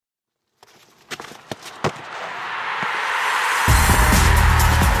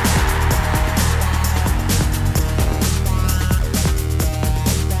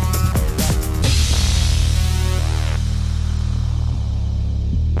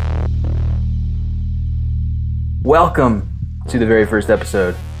Welcome to the very first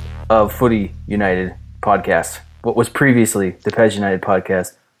episode of Footy United Podcast. What was previously the PES United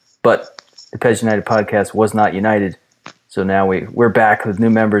Podcast, but the PES United Podcast was not united. So now we're back with new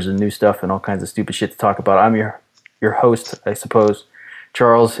members and new stuff and all kinds of stupid shit to talk about. I'm your host, I suppose,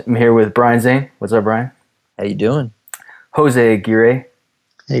 Charles. I'm here with Brian Zane. What's up, Brian? How you doing? Jose Aguirre.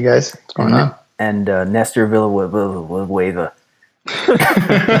 Hey guys, what's going on? And Nestor Villanueva.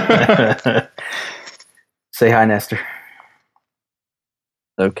 Say hi, Nestor.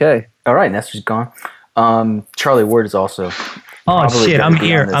 Okay. All right, Nestor's gone. Charlie Ward is also. Oh shit! I'm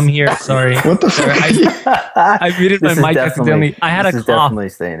here. Sorry. What the fuck? I muted my mic accidentally. I had a cough. Definitely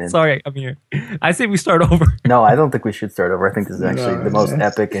staying in. Sorry, I'm here. I say we start over. No, I don't think we should start over. I think this is actually the most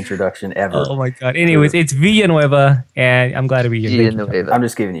epic introduction ever. Oh my god. Anyways, it's Villanueva, and I'm glad to be here. I'm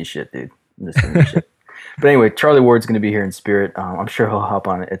just giving you shit, dude. But anyway, Charlie Ward's going to be here in spirit. I'm sure he'll hop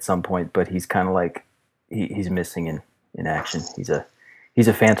on it at some point, but he's kind of like he's missing in action. He's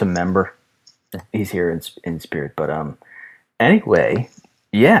a phantom member. He's here in spirit, but anyway,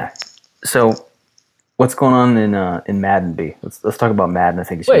 yeah. So what's going on in Madden B? Let's talk about Madden. I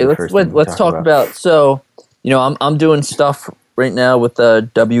think. Let's talk about. So I'm doing stuff right now with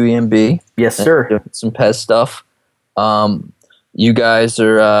WEMB. Yes, sir. Doing some PES stuff. You guys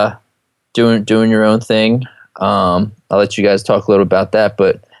are doing your own thing. I'll let you guys talk a little about that,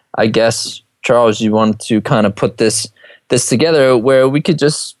 but I guess Charles, you wanted to kind of put this together where we could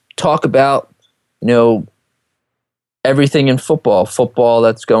just talk about everything in football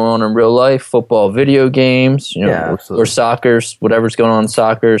that's going on in real life, football video games, or soccer, whatever's going on in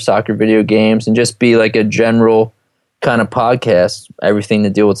soccer video games, and just be like a general kind of podcast, everything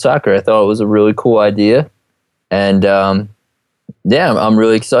to deal with soccer. I thought it was a really cool idea, and I'm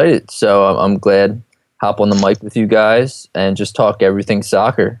really excited. So I'm glad hop on the mic with you guys and just talk everything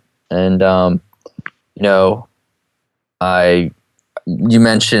soccer. And you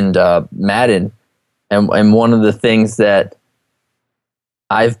mentioned Madden, and one of the things that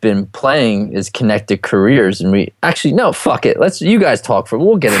I've been playing is Connected Careers, and fuck it. You guys talk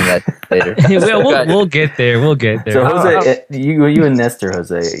we'll get into that later. We'll get there. So Jose, you and Nestor,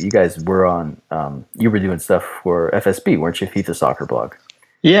 Jose, you guys were on. You were doing stuff for FSB, weren't you? FIFA Soccer Blog.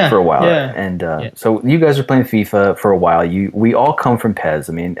 Yeah, for a while, yeah. And so you guys are playing FIFA for a while. We all come from PES.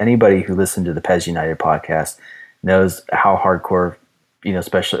 I mean, anybody who listened to the PES United podcast knows how hardcore,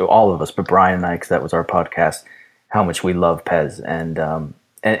 especially all of us, but Brian and I, because that was our podcast, how much we love PES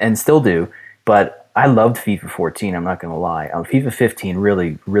and still do. But I loved FIFA 14. I'm not going to lie. FIFA 15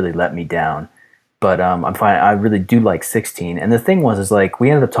 really, really let me down. But I'm fine. I really do like 16. And the thing is like we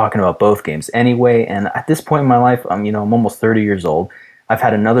ended up talking about both games anyway. And at this point in my life, I'm almost 30 years old. I've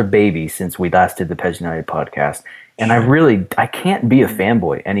had another baby since we last did the PES United podcast, and I can't be a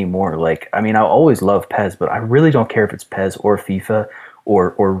fanboy anymore. Like, I mean, I always love PES, but I really don't care if it's PES or FIFA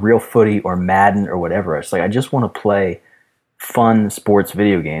or real footy or Madden or whatever. It's like I just want to play fun sports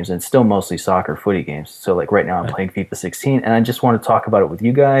video games, and it's still mostly soccer footy games. So like right now I'm playing FIFA 16, and I just want to talk about it with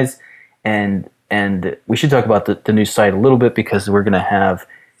you guys, and we should talk about the new site a little bit because we're going to have,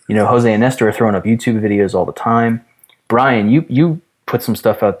 Jose and Nestor are throwing up YouTube videos all the time. Brian, you put some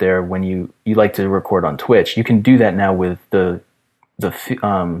stuff out there when you like to record on Twitch. You can do that now with the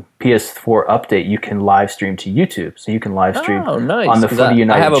PS4 update. You can live stream to YouTube, so you can live stream nice. On the Footy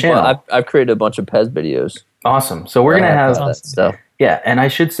United channel. I've created a bunch of PES videos. Awesome. So we're gonna have that stuff. Yeah, and I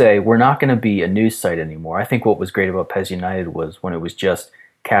should say we're not going to be a news site anymore. I think what was great about PES United was when it was just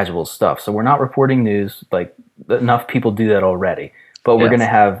casual stuff. So we're not reporting news. Like enough people do that already. But we're going to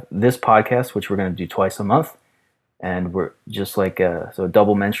have this podcast, which we're going to do twice a month. And we're just like a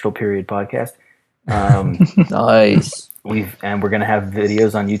double menstrual period podcast. Nice. We're going to have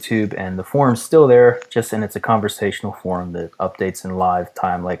videos on YouTube, and the forum's still there. And it's a conversational forum that updates in live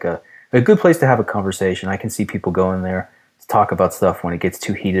time, like a good place to have a conversation. I can see people going there to talk about stuff when it gets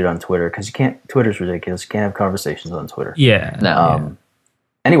too heated on Twitter, because you can't. Twitter's ridiculous. You can't have conversations on Twitter. Yeah. No.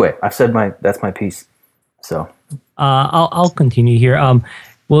 Anyway, I've said that's my piece. So I'll continue here.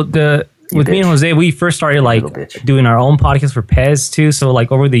 With me and Jose, we first started doing our own podcast for PES too. So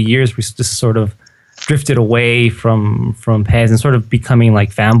like over the years, we just sort of drifted away from PES and sort of becoming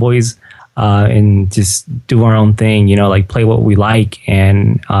like fanboys and just do our own thing, like play what we like.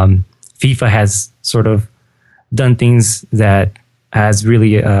 And FIFA has sort of done things that has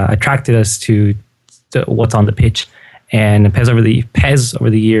really attracted us to what's on the pitch. And PES over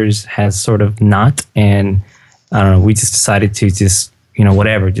the years has sort of not. And I don't know, we just decided to just,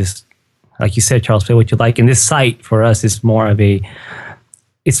 whatever, just like you said, Charles, play what you like. And this site for us is more of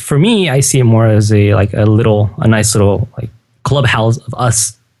for me, I see it more as a nice little like clubhouse of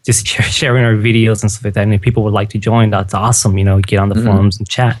us just sharing our videos and stuff like that. And if people would like to join, that's awesome. Get on the forums and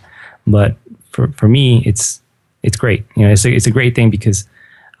chat. But for me, it's great. It's a great thing because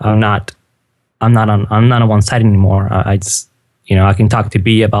I'm not on one side anymore. I just I can talk to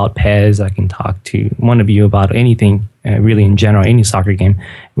B about PES. I can talk to one of you about anything, really in general, any soccer game,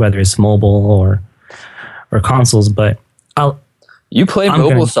 whether it's mobile or consoles. But you play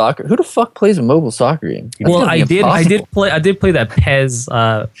mobile soccer? Who the fuck plays a mobile soccer game? Well, I did play that PES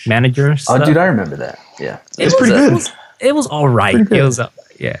manager stuff. Oh, dude, I remember that. Yeah, it's pretty good. It was all right. It was all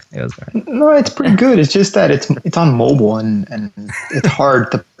right. No, it's pretty good. It's just that it's on mobile and it's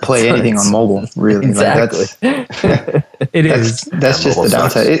hard to play anything on mobile. Really, exactly. That's just the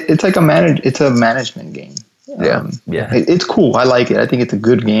downside. It's like a management game. It's cool. I like it. I think it's a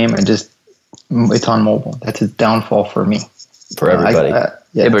good game, and just it's on mobile. That's a downfall for me. For everybody.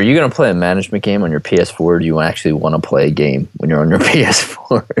 But are you going to play a management game on your PS4, or do you actually want to play a game when you're on your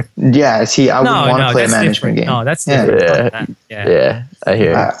PS4? Yeah, see, I wouldn't want to play a management game. No, that's different. Yeah, I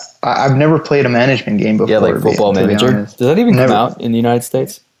hear you. I've never played a management game before. Yeah, like Football Manager. Does that even come out in the United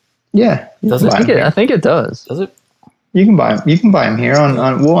States? Yeah. Does it? I think it does. Does it? You can buy them. You can buy them here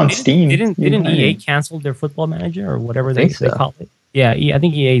on Steam. Didn't EA cancel their Football Manager or whatever they call it? Yeah, I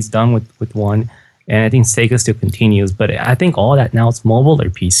think EA's done with one. And I think Sega still continues, but I think all that now it's mobile or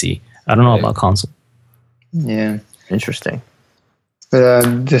PC. I don't know about console. Yeah. Interesting.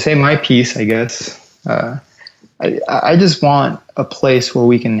 But to say my piece, I guess, I just want a place where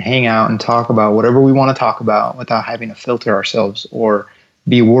we can hang out and talk about whatever we want to talk about without having to filter ourselves or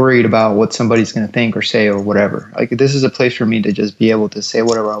be worried about what somebody's going to think or say or whatever. Like, this is a place for me to just be able to say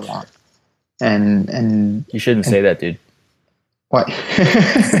whatever I want. And you shouldn't say that, dude. What?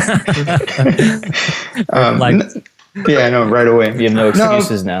 Right away. You have no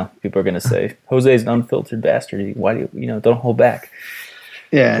excuses now. People are going to say, Jose's an unfiltered bastard. Why do you don't hold back?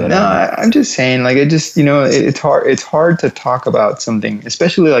 Yeah, but, I'm just saying, like, it's hard to talk about something,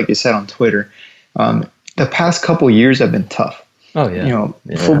 especially like you said on Twitter. The past couple years have been tough. Oh, yeah.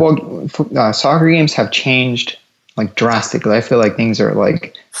 Football, soccer games have changed like drastically. I feel like things are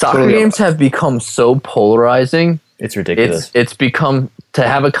like soccer games have become so polarizing. It's ridiculous. It's become, to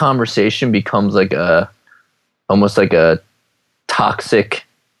have a conversation becomes like almost like a toxic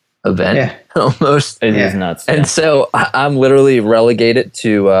event almost. It is nuts. And so I'm literally relegated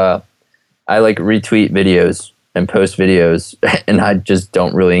to I like retweet videos and post videos, and I just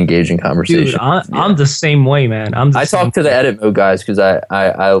don't really engage in conversation. Dude, I'm the same way, man. I talk to the edit mode guys because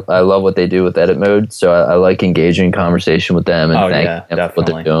I love what they do with edit mode, so I like engaging in conversation with them and thank them for what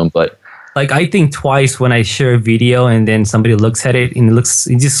they're doing. But like, I think twice when I share a video and then somebody looks at it and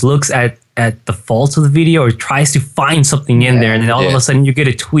it just looks at the faults of the video or tries to find something in there, and then all of a sudden you get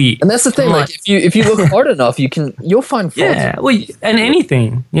a tweet. And that's the thing, like, if you look hard enough, you'll find faults. Yeah, well, and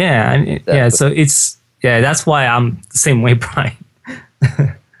anything. Yeah, exactly. So that's why I'm the same way, Brian.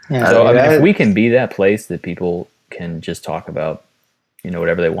 So I mean, if we can be that place that people can just talk about,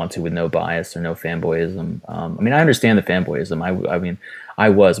 whatever they want to with no bias or no fanboyism. I mean, I understand the fanboyism. I mean, I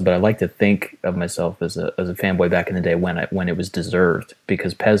was, but I like to think of myself as a fanboy back in the day when it was deserved,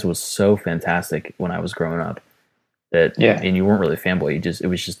 because PES was so fantastic when I was growing up and you weren't really a fanboy. It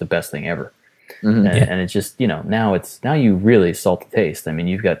was just the best thing ever. Mm-hmm. And it's just, now you really salt the taste. I mean,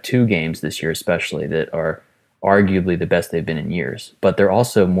 you've got 2 games this year, especially, that are arguably the best they've been in years, but they're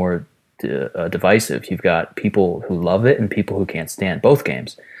also more divisive. You've got people who love it and people who can't stand both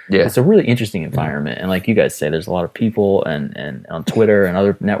games. Yeah, it's a really interesting environment, and like you guys say, there's a lot of people and on Twitter and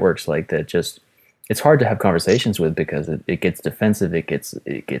other networks like that. Just, it's hard to have conversations with because it gets defensive, it gets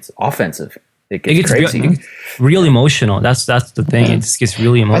offensive, it gets crazy, real emotional. That's the thing. It just gets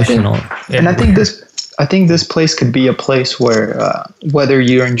really emotional. I think this place could be a place where whether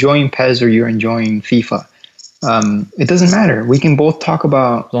you're enjoying PES or you're enjoying FIFA, it doesn't matter. We can both talk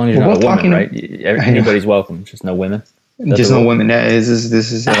about. As long as you're not a woman, right? Anybody's welcome. Just no women. Just no women. This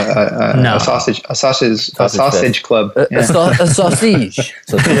is a sausage club. A sausage.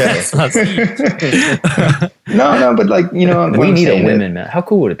 No, but like, we need a women. Man. How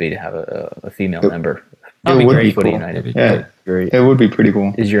cool would it be to have a female member? It would be Footy cool. United. Yeah, Great. It would be pretty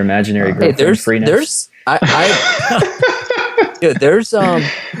cool. Is your imaginary girlfriend free now? There's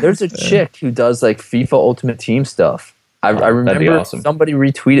a chick who does like FIFA Ultimate Team stuff. I remember somebody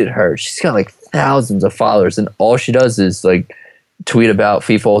retweeted her. She's got like thousands of followers, and all she does is like tweet about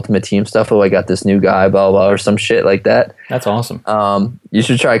FIFA Ultimate Team stuff. Oh, I got this new guy, blah blah, or some shit like that. That's awesome. You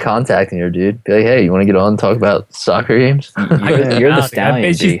should try contacting her, dude. Be like, hey, you want to get on and talk about soccer games? You're the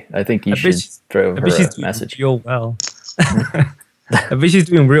stallion, G. I think you should throw her a message. Real well. I bet she's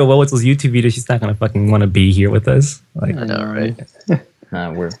doing real well with those YouTube videos. She's not gonna fucking want to be here with us. Like, I know, right?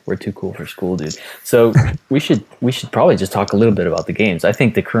 we're too cool for school, dude. So we should probably just talk a little bit about the games. I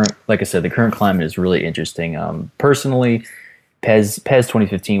think the current climate is really interesting. Personally, PES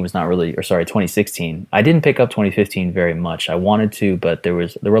 2015 was not really, or sorry, 2016. I didn't pick up 2015 very much. I wanted to, but there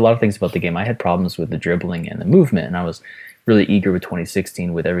were a lot of things about the game. I had problems with the dribbling and the movement, and I was really eager with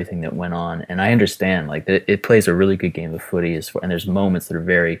 2016 with everything that went on. And I understand, like, it plays a really good game of footy, and there's moments that are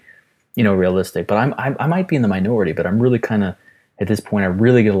very, realistic. But I might be in the minority, but I'm really kind of, at this point, I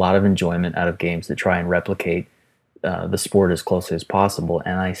really get a lot of enjoyment out of games that try and replicate the sport as closely as possible.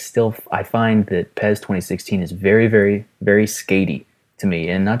 And I find that PES 2016 is very, very, very skatey to me,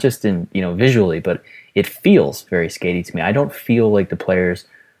 and not just in visually, but it feels very skatey to me. I don't feel like the players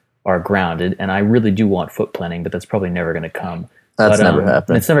are grounded, and I really do want foot planning, but that's probably never going to come. That's never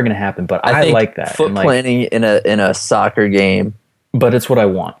happened. It's never going to happen. But I like that foot planning in a soccer game. But it's what I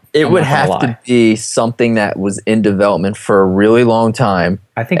want. It would have to be something that was in development for a really long time.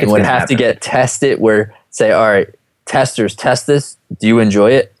 I think it would have to get tested. Where say, all right, testers, test this. Do you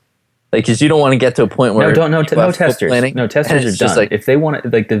enjoy it? Like, because you don't want to get to a point where no testers. No, testers are done. Like, if they want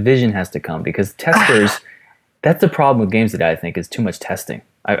it, like, the vision has to come, because testers. That's the problem with games today, I think, is too much testing.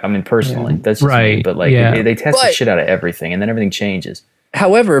 I mean, personally, that's just right. Me, but like they test the shit out of everything, and then everything changes.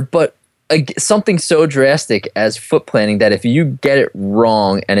 However, something so drastic as foot planning, that if you get it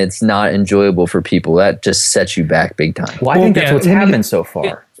wrong and it's not enjoyable for people, that just sets you back big time. Well, I think that's what's happened so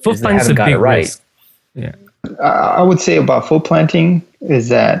far. Foot planting is a big risk. Yeah, I would say about foot planting is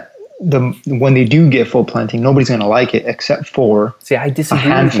that when they do get foot planting, nobody's going to like it except for I disagree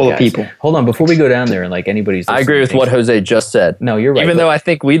a handful of people. Hold on, before we go down there and like anybody's. I agree with what Jose just said. No, you're right. Even though I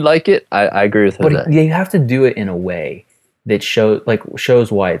think we'd like it, I agree with Jose. But you have to do it in a way that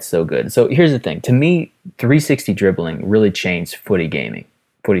shows why it's so good. So here's the thing. To me, 360 dribbling really changed footy gaming,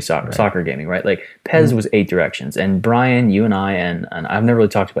 soccer gaming, right? Like PES was 8 directions, and Brian, you and I, and I've never really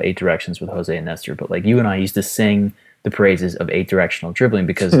talked about 8 directions with Jose and Nestor, but like you and I used to sing the praises of 8 directional dribbling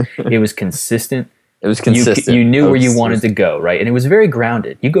because it was consistent. It was consistent. You knew where you wanted to go, right? And it was very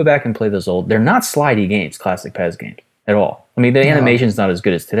grounded. You go back and play those they're not slidey games, classic PES games at all. I mean, the animation's not as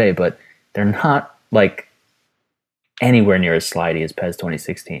good as today, but they're not like anywhere near as slidey as PES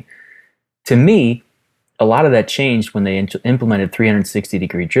 2016. To me, a lot of that changed when they implemented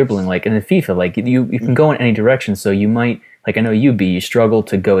 360-degree dribbling. Like in the FIFA, like you can go in any direction. So you might, like I know you struggle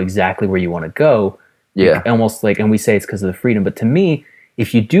to go exactly where you want to go. Yeah, almost like, and we say it's because of the freedom. But to me,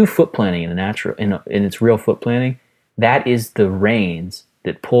 if you do foot planning in its real foot planning, that is the reins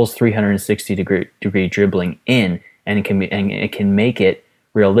that pulls 360-degree dribbling in, and it can make it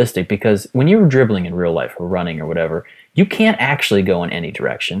realistic. Because when you're dribbling in real life or running or whatever, you can't actually go in any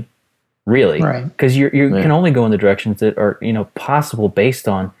direction, really, right? Because you can only go in the directions that are possible based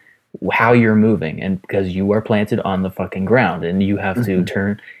on how you're moving, and because you are planted on the fucking ground, and you have to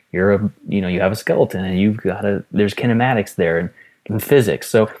turn. You have a skeleton, and there's kinematics there and physics.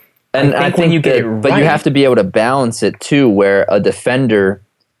 So, and I think when you get it right, but you have to be able to balance it too, where a defender,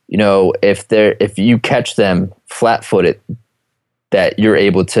 if you catch them flat-footed, that you're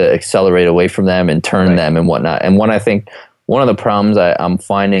able to accelerate away from them and turn them and whatnot. And I think one of the problems I'm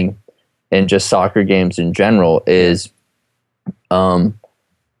finding in just soccer games in general is,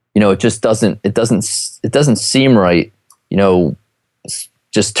 it just doesn't seem right,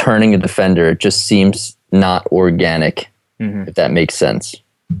 just turning a defender. It just seems not organic, if that makes sense.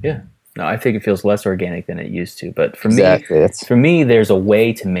 Yeah. No, I think it feels less organic than it used to. But for me, there's a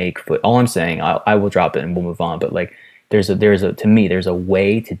way to make foot. All I'm saying, I will drop it and we'll move on. But like, there's a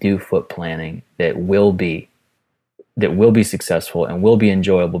way to do foot planning that will be successful and will be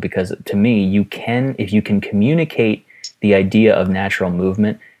enjoyable. Because to me, if you can communicate the idea of natural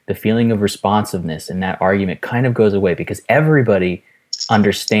movement, the feeling of responsiveness in that argument kind of goes away, because everybody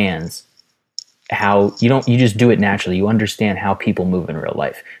understands how you just do it naturally. You understand how people move in real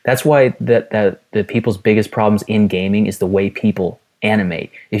life. That's why the people's biggest problems in gaming is the way people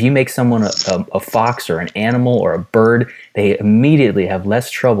animate. If you make someone a fox or an animal or a bird, they immediately have less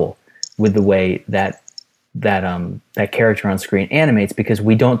trouble with the way that character on screen animates, because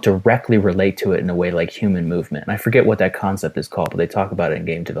we don't directly relate to it in a way like human movement. And I forget what that concept is called, but they talk about it in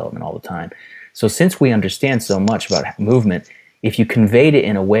game development all the time. So since we understand so much about movement, if you conveyed it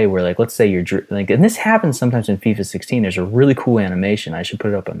in a way where, like, let's say and this happens sometimes in FIFA 16, there's a really cool animation. I should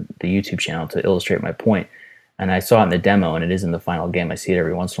put it up on the YouTube channel to illustrate my point. And I saw it in the demo, and it is in the final game. I see it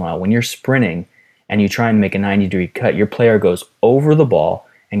every once in a while. When you're sprinting and you try and make a 90-degree cut, your player goes over the ball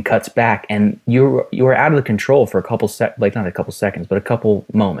and cuts back, and you are out of the control for a couple not a couple seconds, but a couple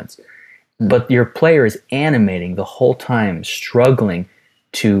moments. But your player is animating the whole time, struggling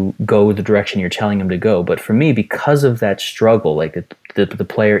to go the direction you're telling him to go. But for me, because of that struggle, like the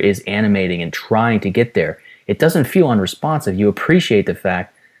player is animating and trying to get there, it doesn't feel unresponsive. You appreciate the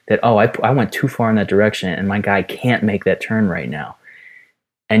fact that, oh, I went too far in that direction and my guy can't make that turn right now.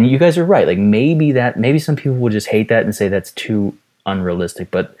 And you guys are right. Like maybe some people will just hate that and say that's too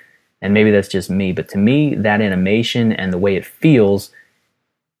unrealistic, and maybe that's just me. But to me, that animation and the way it feels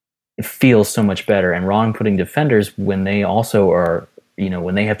so much better. And wrong-footing defenders, when they also are,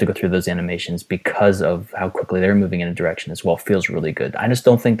 when they have to go through those animations because of how quickly they're moving in a direction as well, feels really good. I just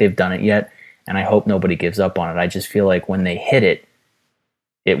don't think they've done it yet, and I hope nobody gives up on it. I just feel like when they hit it,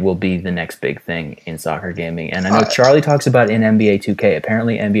 it will be the next big thing in soccer gaming. And I know Charlie talks about in NBA 2K.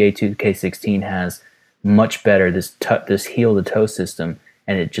 Apparently, NBA 2K16 has much better this heel-to-toe system,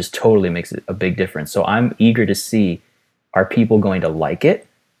 and it just totally makes it a big difference. So I'm eager to see, are people going to like it,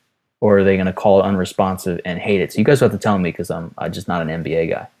 or are they going to call it unresponsive and hate it? So you guys have to tell me, because I'm just not an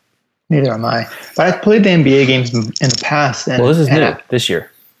NBA guy. Neither am I. But I've played the NBA games in the past. Well, this is new this year.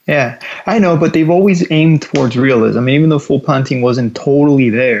 Yeah, I know, but they've always aimed towards realism. I mean, even though full planting wasn't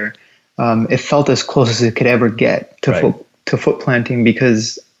totally there, it felt as close as it could ever get to foot planting,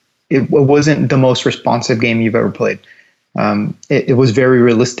 because it wasn't the most responsive game you've ever played. It was very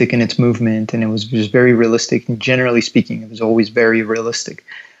realistic in its movement, and it was just very realistic. And generally speaking, it was always very realistic.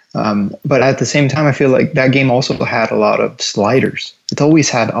 But at the same time, I feel like that game also had a lot of sliders. It's always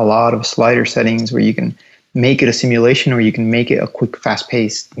had a lot of slider settings where you can make it a simulation, or you can make it a quick,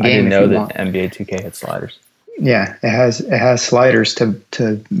 fast-paced game. I didn't know that NBA 2K had sliders. Yeah, it has sliders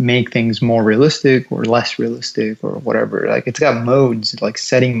to make things more realistic or less realistic or whatever. Like, it's got modes, like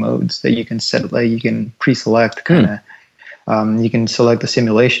setting modes that you can set. Like, you can pre-select kind of. You can select the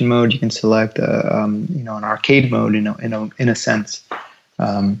simulation mode. You can select an arcade mode in a sense.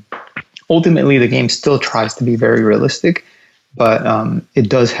 Ultimately, the game still tries to be very realistic, but it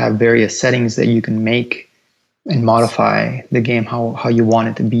does have various settings that you can make and modify the game how you want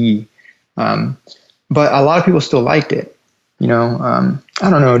it to be. But a lot of people still liked it. I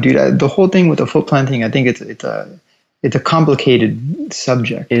don't know, dude. The whole thing with the foot planting, I think it's a complicated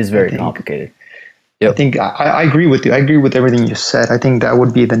subject. It is very complicated. Yep. I think I agree with you. I agree with everything you said. I think that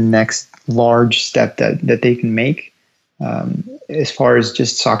would be the next large step that they can make. As far as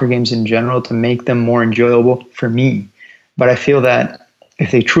just soccer games in general, to make them more enjoyable for me. But I feel that if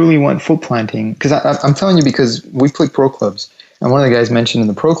they truly want foot planting, because I'm telling you, because we play pro clubs, and one of the guys mentioned in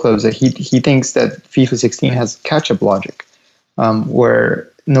the pro clubs that he thinks that FIFA 16 has catch-up logic, where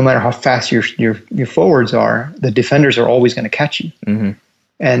no matter how fast your forwards are, the defenders are always going to catch you. Mm-hmm.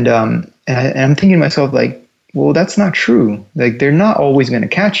 And I'm thinking to myself, like, well, that's not true. Like, they're not always going to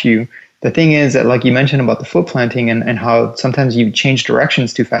catch you. The thing is that, like you mentioned about the foot planting and how sometimes you change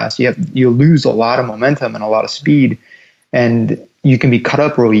directions too fast, you lose a lot of momentum and a lot of speed, and you can be cut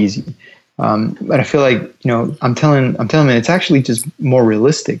up real easy. But I feel like, I'm telling them it's actually just more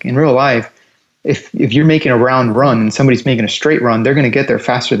realistic. In real life, if you're making a round run and somebody's making a straight run, they're going to get there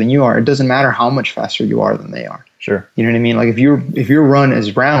faster than you are. It doesn't matter how much faster you are than they are. Sure. You know what I mean? Like, if your run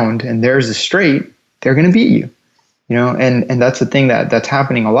is round and theirs is straight, they're going to beat you. And that's the thing that's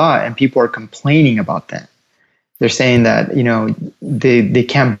happening a lot, and people are complaining about that. They're saying that, they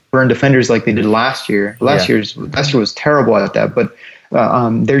can't burn defenders like they did last year. Last year was terrible at that, but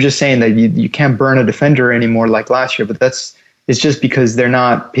they're just saying that you can't burn a defender anymore like last year. But it's just because they're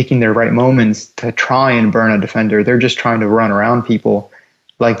not picking their right moments to try and burn a defender. They're just trying to run around people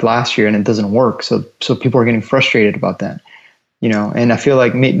like last year, and it doesn't work. So people are getting frustrated about that, and I feel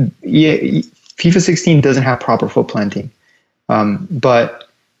like FIFA 16 doesn't have proper foot planting, but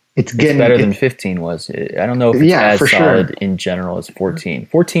it's better than 15 was. I don't know if it's as solid in general as 14.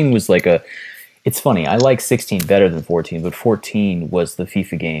 14 was like it's funny. I like 16 better than 14, but 14 was the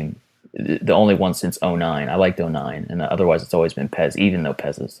FIFA game, the only one since 09. I liked 09, and otherwise it's always been PES, even though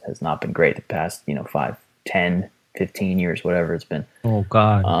PES has not been great the past 5, 10, 15 years, whatever it's been. Oh,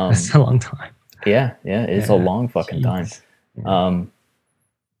 God. That's a long time. Yeah, it's a long fucking time. Yeah.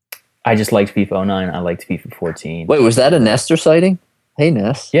 I just liked FIFA 09. I liked FIFA 14. Wait, was that a Nestor sighting? Hey,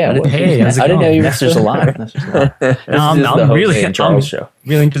 Ness. Yeah. I didn't know you were Nestor's alive. I'm really interested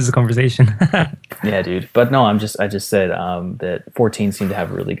in this conversation. Yeah, dude. But no, I just said that 14 seemed to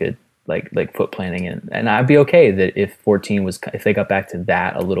have really good like foot planning, and I'd be okay that if 14 if they got back to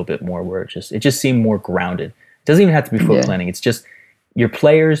that a little bit more, where it just seemed more grounded. It doesn't even have to be foot planning. It's just your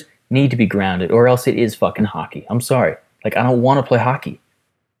players need to be grounded, or else it is fucking hockey. I'm sorry. Like, I don't want to play hockey.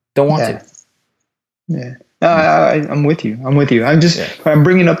 Don't want to. Yeah. I'm with you. I'm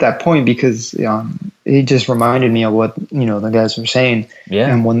bringing up that point because it just reminded me of what the guys were saying.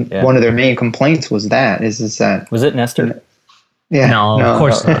 Yeah. And one of their main complaints was that. Was it Nestor? Yeah, no, of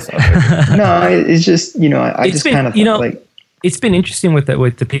course not. No, it's just I just kind of like it's been interesting with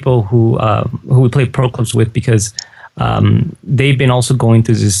the people who we play pro clubs with, because they've been also going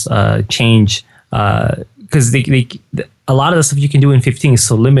through this change, because a lot of the stuff you can do in 15 is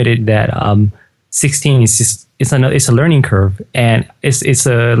so limited that 16 is just it's a learning curve, and it's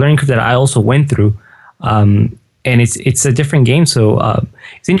a learning curve that I also went through, and it's a different game. So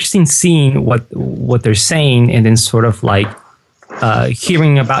it's interesting seeing what they're saying, and then sort of like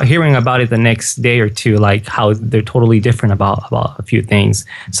hearing about it the next day or two, like how they're totally different about a few things.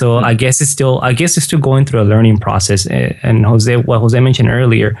 So I guess it's still going through a learning process. And what Jose mentioned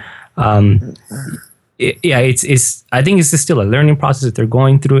earlier, it's I think it's just still a learning process that they're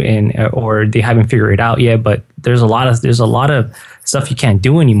going through, and or they haven't figured it out yet. But there's a lot of stuff you can't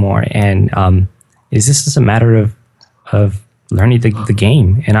do anymore, and it's just a matter of learning the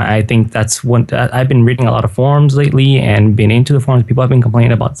game. And I think that's what I've been reading a lot of forums lately, and been into the forums. People have been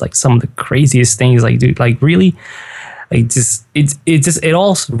complaining about like some of the craziest things. Like, dude, like really, like just it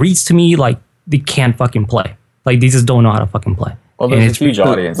all reads to me like they can't fucking play. Like they just don't know how to fucking play. Well, there's a huge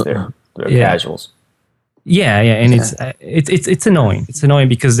audience there. They're casuals. Yeah, and it's annoying. It's annoying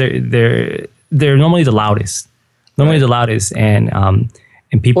because they're normally the loudest.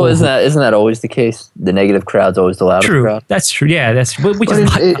 And people. Well, isn't that always the case? The negative crowd's always the loudest crowd. That's true. Yeah, that's which is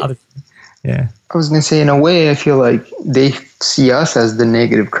yeah. I was gonna say, in a way, I feel like they see us as the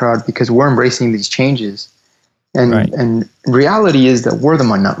negative crowd because we're embracing these changes, and reality is that we're the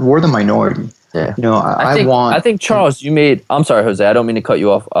minority. Yeah. I think Charles, you made. I'm sorry, Jose. I don't mean to cut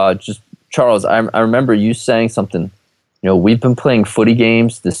you off. Just Charles, I remember you saying something. We've been playing footy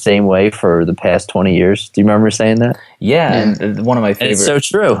games the same way for the past 20 years. Do you remember saying that? Yeah, and one of my favorites. It's so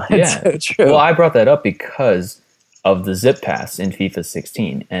true. Yeah. It's so true. Well, I brought that up because of the zip pass in FIFA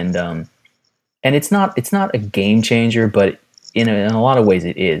 16, and it's not a game changer, but in a lot of ways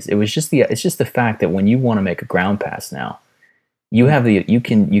it is. It's just the fact that when you want to make a ground pass now, you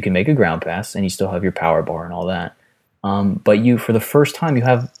can make a ground pass and you still have your power bar and all that, but for the first time you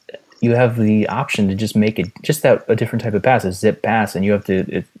have the option to just make it a different type of pass, a zip pass, and you have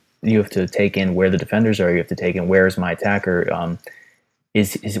to take in where the defenders are. You have to take in where's my attacker.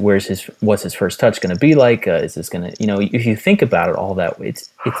 What's his first touch going to be like? Is this going to if you think about it all that way, it's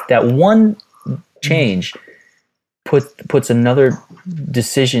that one change puts another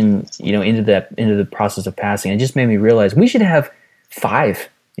decision into the process of passing. It just made me realize we should have 5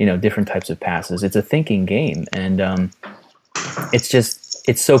 different types of passes. It's a thinking game, and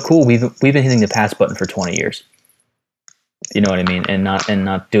it's so cool. We've been hitting the pass button for 20 years. You know what I mean? And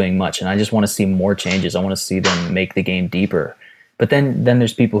not doing much. And I just want to see more changes. I want to see them make the game deeper. But then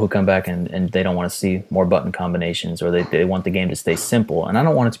there's people who come back and they don't want to see more button combinations, or they want the game to stay simple. And I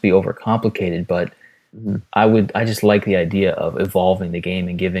don't want it to be overcomplicated, but I just like the idea of evolving the game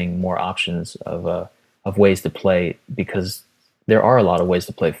and giving more options of ways to play, because there are a lot of ways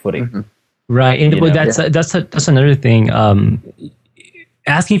to play footy. Mm-hmm. Right. And that's another thing.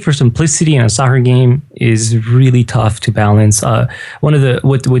 Asking for simplicity in a soccer game is really tough to balance. One of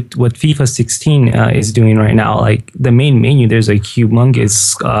what FIFA 16 is doing right now, like the main menu, there's a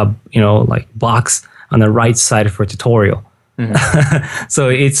humongous like box on the right side for tutorial. Mm-hmm. So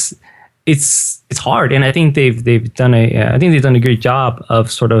it's hard, and I think they've done a great job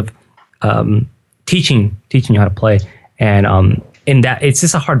of sort of teaching you how to play, and that it's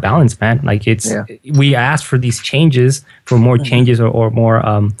just a hard balance, man. Like we asked for these changes, for more changes or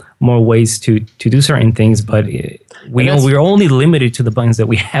more ways to do certain things, but we're only limited to the buttons that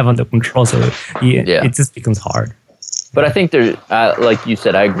we have on the control, so it just becomes hard. But I think there, like you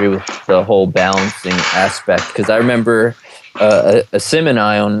said, I agree with the whole balancing aspect, because I remember Sim and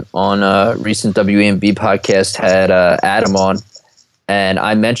I on a recent WEMB podcast had Adam on, and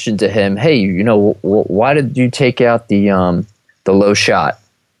I mentioned to him, hey, why did you take out the low shot,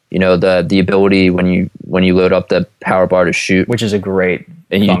 the ability when you load up the power bar to shoot, which is a great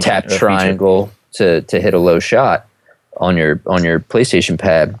and you tap triangle to hit a low shot on your PlayStation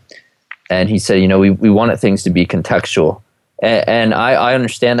pad. And he said, we wanted things to be contextual, and I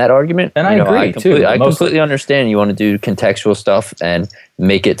understand that argument, and I agree too. I completely understand you want to do contextual stuff and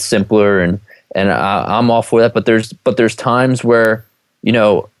make it simpler, and I'm all for that. But there's times where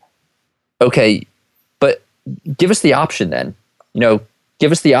okay, but give us the option then.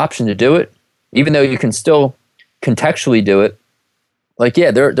 Give us the option to do it, even though you can still contextually do it. Like,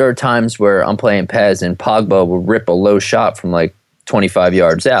 there are times where I'm playing PES and Pogba will rip a low shot from like 25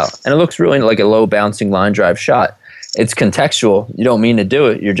 yards out, and it looks really like a low bouncing line drive shot. It's contextual. You don't mean to do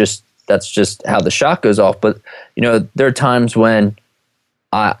it. That's just how the shot goes off. But there are times when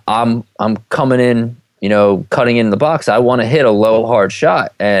I'm coming in cutting in the box, I want to hit a low, hard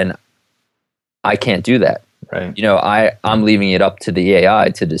shot, and I can't do that. Right. I'm leaving it up to the AI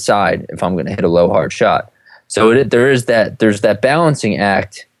to decide if I'm going to hit a low, hard shot. So there's that balancing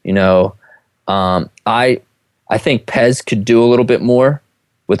act. I think PES could do a little bit more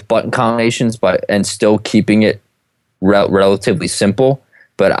with button combinations, and still keeping it relatively simple.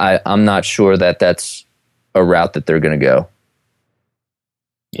 But I'm not sure that that's a route that they're going to go.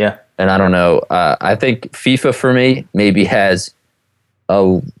 Yeah. And I don't know. I think FIFA for me maybe has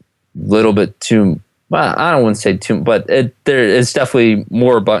a little bit too. Well, I don't want to say too, but there is definitely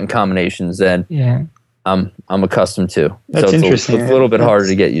more button combinations than I'm accustomed to. That's interesting. It's a little bit harder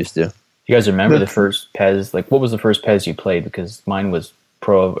to get used to. You guys remember the first PES? Like, what was the first PES you played? Because mine was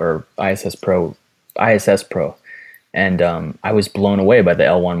Pro or ISS Pro, and I was blown away by the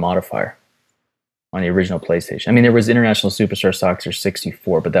L1 modifier on the original PlayStation. I mean, there was International Superstar Soccer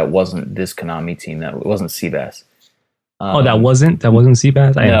 64, but that wasn't this Konami team. That wasn't Seabass. That wasn't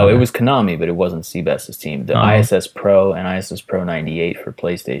Seabass? No, it was Konami, but it wasn't Seabass's team. The ISS Pro and ISS Pro 98 for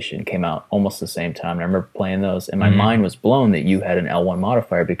PlayStation came out almost the same time. I remember playing those, and my mind was blown that you had an L1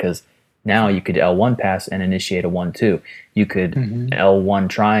 modifier, because now you could L1 pass and initiate a 1-2. You could L1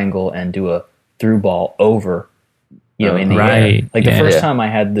 triangle and do a through ball over, in the air. Like the first time I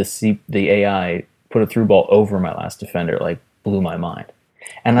had the AI put a through ball over my last defender, like blew my mind.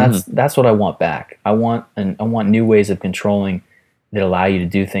 And that's what I want back. I want new ways of controlling that allow you to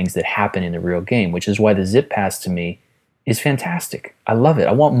do things that happen in the real game, which is why the zip pass to me is fantastic. I love it.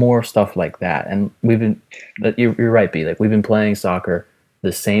 I want more stuff like that. And you're right, B. Like, we've been playing soccer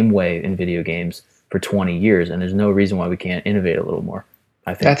the same way in video games for 20 years, and there's no reason why we can't innovate a little more.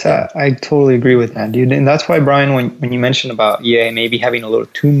 I think I totally agree with that, dude. And that's why, Brian, when you mentioned about EA maybe having a little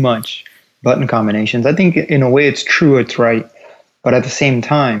too much button combinations, I think in a way it's true, it's right. But at the same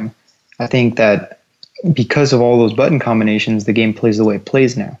time, I think that because of all those button combinations, the game plays the way it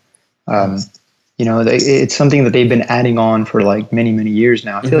plays now. It's something that they've been adding on for like many, many years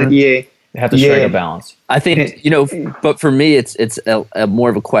now. I feel like EA they have to strike a balance. I think, but for me, it's a more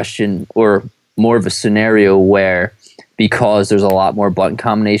of a question, or more of a scenario where, because there's a lot more button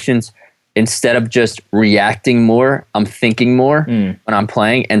combinations, instead of just reacting more, I'm thinking more when I'm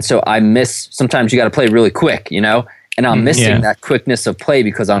playing. And so sometimes you got to play really quick, and I'm missing that quickness of play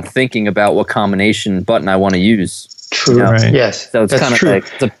because I'm thinking about what combination button I want to use. True. Right. Yes. So it's kind of like,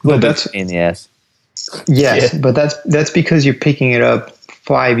 it's a little bit in the ass. Yes, but that's because you're picking it up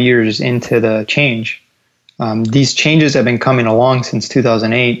 5 years into the change. These changes have been coming along since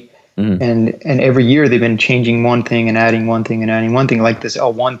 2008, and every year they've been changing one thing and adding one thing and adding one thing. Like this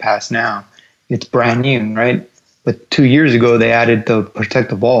L1 pass now, it's brand new, right? But 2 years ago they added the protect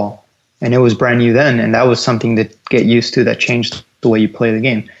the ball, and it was brand new then, and that was something to get used to, that changed the way you play the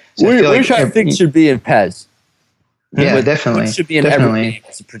game. So I think should be in PES. Yeah, definitely. It should be in every game.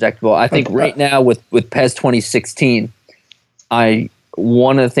 It's protectable. I think right now with PES 2016,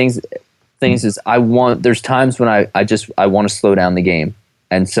 one of the things is there's times when I want to slow down the game.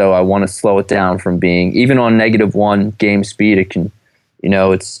 And so I want to slow it down from being, even on -1 game speed, it can,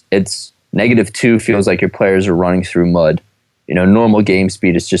 it's -2 feels like your players are running through mud. Normal game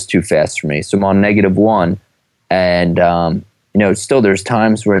speed is just too fast for me. So I'm on -1, and still there's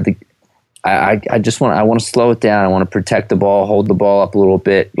times where I want to slow it down. I want to protect the ball, hold the ball up a little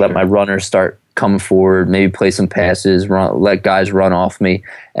bit, let my runners start coming forward, maybe play some passes, let guys run off me,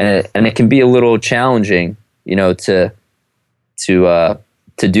 and it can be a little challenging, to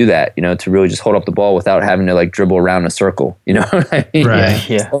do that, to really just hold up the ball without having to like dribble around in a circle. You know what I mean? Right.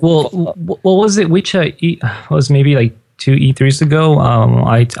 Yeah. Well, what was it? Which was maybe like 2 E3s ago?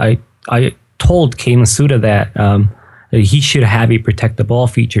 I told Kei Masuda that he should have a protect the ball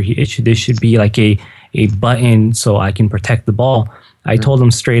feature. This should be like a button so I can protect the ball. I told him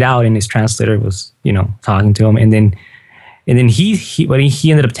straight out, and his translator was, talking to him, and then he what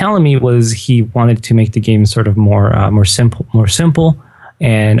he ended up telling me was he wanted to make the game sort of more simple,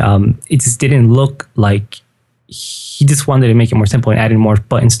 and it just didn't look like he just wanted to make it more simple and adding more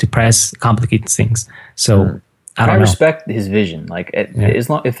buttons to press, complicate things. So. I respect his vision. Like, as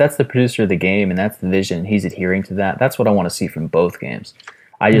long if that's the producer of the game and that's the vision, he's adhering to that. That's what I want to see from both games.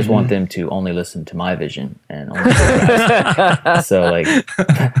 I just want them to only listen to my vision and only so like,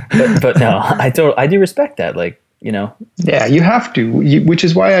 but no, I do respect that. Like, Yeah, you have to. Which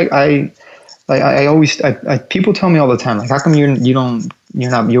is why I always people tell me all the time, like, how come you're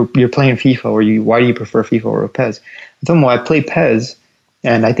playing FIFA, or why do you prefer FIFA or PES? I tell them, well, I play PES.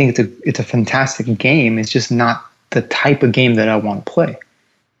 And I think it's a fantastic game. It's just not the type of game that I want to play.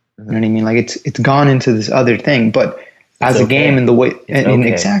 You know what I mean? Like, it's gone into this other thing. But as a game and the way, and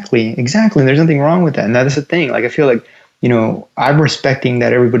exactly. And there's nothing wrong with that. And that's the thing. Like, I feel like, I'm respecting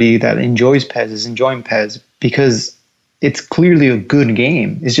that everybody that enjoys PES is enjoying PES because it's clearly a good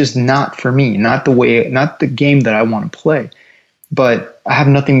game. It's just not for me, not the game that I want to play. But I have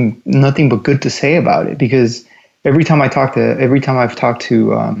nothing but good to say about it, because every time I've talked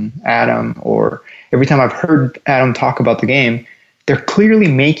to Adam, or every time I've heard Adam talk about the game, they're clearly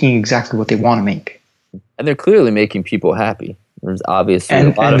making exactly what they want to make. And they're clearly making people happy. There's obviously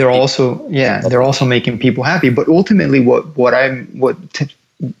and they're also making people happy. But ultimately,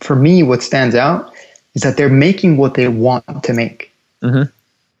 for me, what stands out is that they're making what they want to make. Mm-hmm.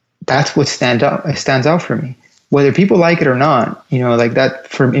 That's what stands out for me. Whether people like it or not, like that.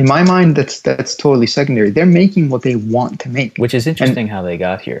 In my mind, that's totally secondary. They're making what they want to make, which is interesting how they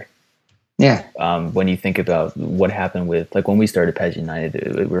got here. Yeah. When you think about what happened with, like, when we started PES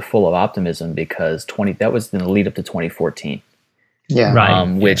United, we were full of optimism because that was in the lead up to 2014. Yeah. Right.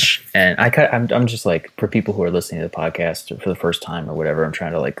 I'm just like, for people who are listening to the podcast for the first time or whatever, I'm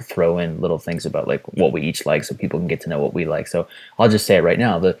trying to like throw in little things about like what we each like so people can get to know what we like. So I'll just say it right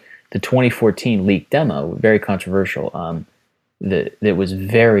now. The 2014 leaked demo, very controversial. The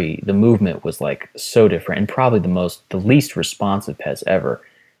movement was like so different and probably the least responsive PES ever.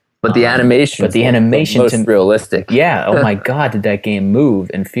 But the animation most realistic. Yeah. Oh my God, did that game move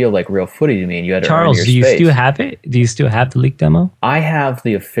and feel like real footy to me? And you had to Charles, earn do your you space. still have it? Do you still have the leaked demo? I have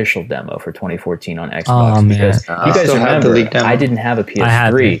the official demo for 2014 on Xbox. Oh, because you guys remember, I didn't have a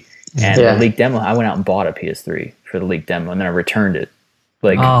PS3, and the leaked demo. I went out and bought a PS3 for the leaked demo, and then I returned it,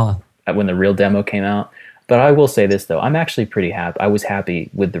 when the real demo came out. But I will say this though, I'm actually pretty happy. I was happy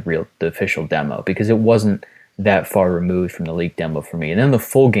with the official demo because it wasn't that far removed from the leaked demo for me. And then the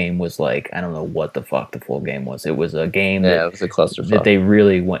full game was like, I don't know what the fuck the full game was. It was a game it was a clusterfuck.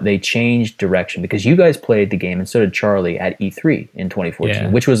 That they changed direction, because you guys played the game and so did Charlie at E3 in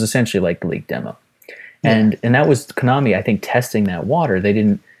 2014, which was essentially like the leaked demo. And that was Konami, I think, testing that water.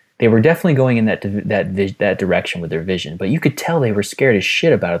 They were definitely going in that direction with their vision, but you could tell they were scared as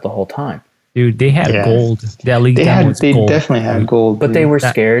shit about it the whole time. Dude, they had gold. That leaked demo was gold. They definitely had gold. But they were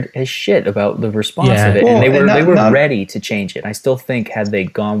scared as shit about the response of it. And they were ready to change it. I still think had they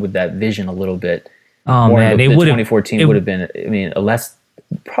gone with that vision a little bit more, they would have. 2014 would have been,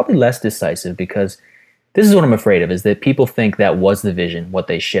 probably less decisive, because this is what I'm afraid of, is that people think that was the vision, what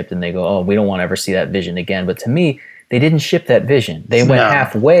they shipped, and they go, oh, we don't want to ever see that vision again. But to me, they didn't ship that vision. They went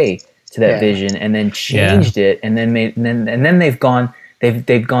halfway to that vision and then changed it, and then they've gone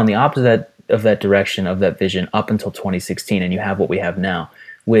the opposite of that direction, of that vision, up until 2016, and you have what we have now,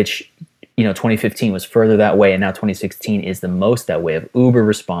 which 2015 was further that way, and now 2016 is the most that way, of uber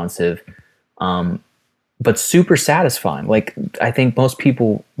responsive, but super satisfying. Like, I think most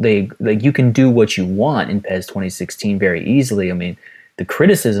people, you can do what you want in PES 2016 very easily. I mean, the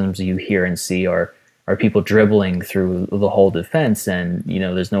criticisms you hear and see are people dribbling through the whole defense, and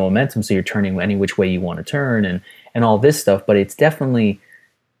there's no momentum, so you're turning any which way you want to turn, and all this stuff. But it's definitely,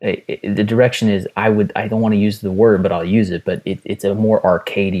 the direction is, I don't want to use the word, but I'll use it, but it's a more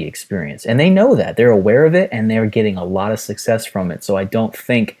arcadey experience. And they know that. They're aware of it, and they're getting a lot of success from it. So I don't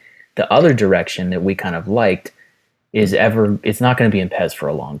think the other direction that we kind of liked it's not going to be in PES for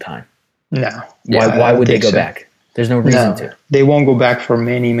a long time. No. Why would they go back? There's no reason to. They won't go back for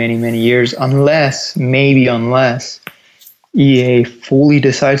many, many, many years, unless EA fully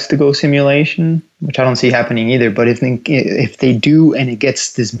decides to go simulation, which I don't see happening either. But if they do, and it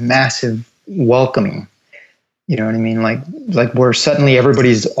gets this massive welcoming, you know what I mean? Like where suddenly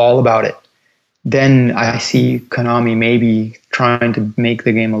everybody's all about it, then I see Konami maybe trying to make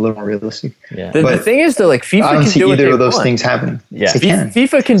the game a little more realistic. Yeah. The thing is, though, like, FIFA I don't can see do either of those things happening. Yeah,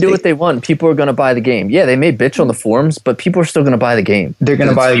 FIFA can do what they want. People are going to buy the game. Yeah, they may bitch on the forums, but people are still going to buy the game. They're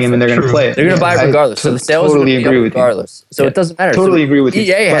going to buy the game and they're going to play it. They're going to buy it regardless. So the sales totally agree with regardless. So it doesn't matter. Totally agree with you.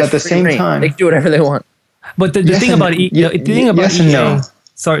 EA but at the same time, they can do whatever they want. But the thing about EA,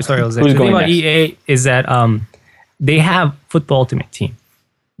 sorry, Jose. The thing about EA is that they have Football Ultimate Team.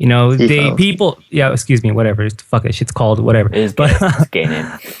 Excuse me, whatever. Fuck it, shit's called whatever. It's gay name.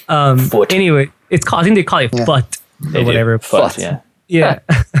 Anyway, it's called, I think they call it FUT or whatever. FUT, yeah.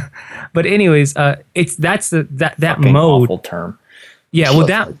 But anyways, that's that fucking mode. Awful term. Yeah, well,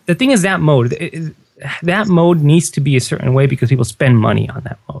 the thing is, that mode needs to be a certain way because people spend money on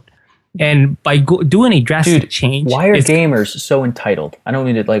that mode. And by doing a drastic change, why are gamers so entitled? I don't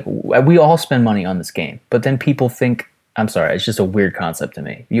mean to, we all spend money on this game, but then people think, I'm sorry, it's just a weird concept to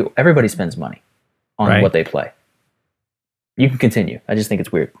me. Everybody spends money on what they play. You can continue. I just think it's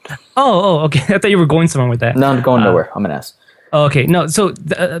weird. Oh, okay. I thought you were going somewhere with that. No, I'm going nowhere. I'm an ass. Okay, no. So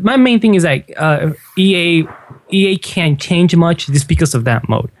my main thing is EA EA can't change much just because of that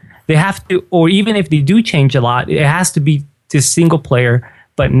mode. They have to, or even if they do change a lot, it has to be just single player,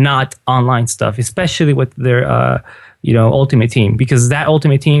 but not online stuff, especially with their Ultimate Team, because that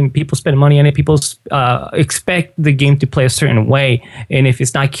Ultimate Team, people spend money on it. People expect the game to play a certain way, and if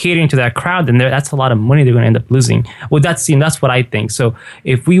it's not catering to that crowd, then that's a lot of money they're going to end up losing. Well, that's what I think. So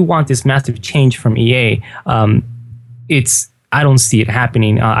if we want this massive change from EA, I don't see it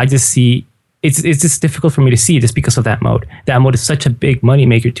happening. I just see it's just difficult for me to see just because of that mode. That mode is such a big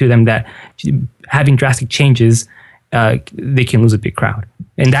moneymaker to them that having drastic changes, they can lose a big crowd.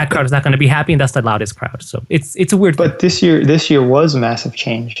 And that crowd is not going to be happy, and that's the loudest crowd. So it's a weird thing. But this year was a massive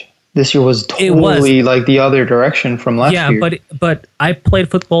change. This year was totally like the other direction from last year. Yeah, but I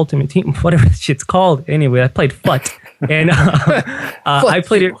played Football Ultimate Team, whatever the shit's called. Anyway, I played FUT, and I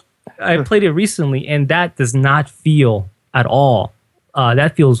played it recently, and that does not feel at all.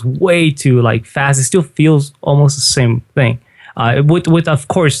 That feels way too fast. It still feels almost the same thing. With of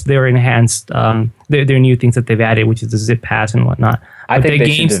course their enhanced their new things that they've added, which is the zip pass and whatnot. I think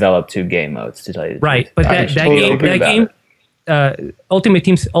they should develop 2 game modes to tell you the right. truth. But that game, Ultimate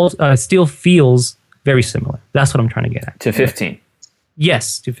Team still feels very similar. That's what I'm trying to get at. To 15.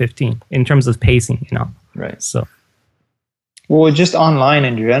 Yes, to 15 in terms of pacing, Right. So. Well, just online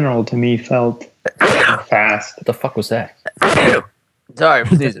in general to me felt fast. What the fuck was that? Sorry, I'm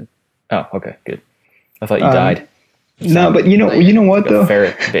sneezing. Oh, okay, good. I thought you died. No, but you know what though? A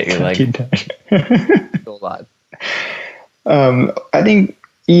ferret bit your leg. Still alive. I think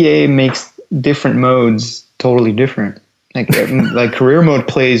EA makes different modes totally different. Like career mode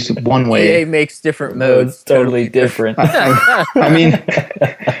plays one way. EA makes different modes totally different. I mean,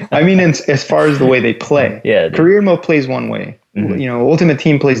 as far as the way they play. Yeah. Career mode plays one way. Mm-hmm. Ultimate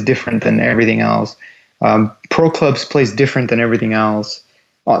Team plays different than everything else. Pro Clubs plays different than everything else.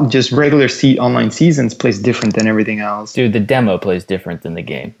 Just regular online seasons plays different than everything else. Dude, the demo plays different than the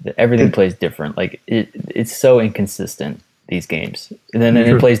game. Everything plays different. It's so inconsistent, these games. And then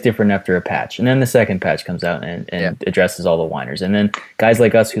it plays different after a patch. And then the second patch comes out and addresses all the whiners. And then guys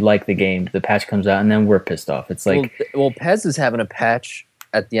like us who like the game, the patch comes out and then we're pissed off. It's like... Well, PES is having a patch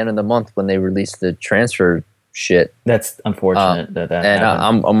at the end of the month when they release the transfer shit. That's unfortunate that and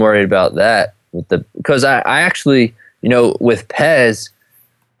happened. I'm worried about that because I actually, with PES,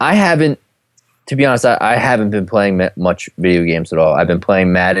 I haven't, to be honest, I haven't been playing much video games at all. I've been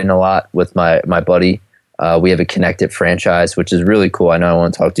playing Madden a lot with my buddy. We have a connected franchise, which is really cool. I know I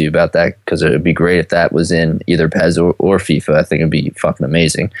want to talk to you about that because it would be great if that was in either PES or FIFA. I think it'd be fucking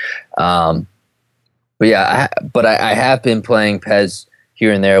amazing. But yeah, I have been playing PES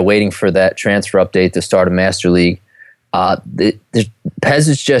here and there, waiting for that transfer update to start a Master League. PES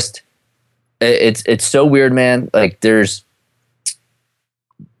is just, it's so weird, man. There's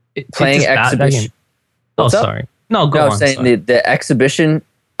playing exhibition. Sorry. No, go on. Saying the exhibition,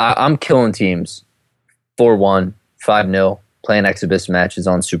 I'm killing teams 4-1, 5-0, playing exhibition matches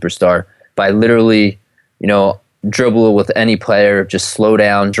on Superstar by literally, dribble with any player, just slow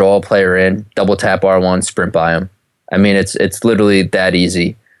down, draw a player in, double tap R1, sprint by him. I mean, it's literally that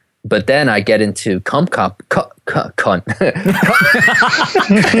easy. But then I get into cup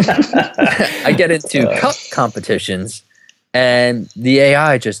competitions, and the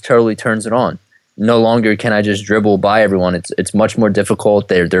AI just totally turns it on. No longer can I just dribble by everyone. It's much more difficult.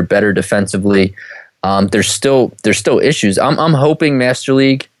 They're better defensively. There's still issues. I'm hoping Master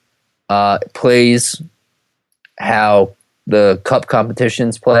League plays how the cup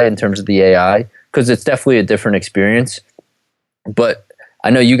competitions play in terms of the AI, because it's definitely a different experience. But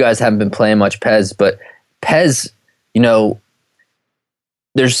I know you guys haven't been playing much PES, but PES,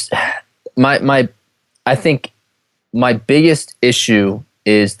 there's I think my bigged issue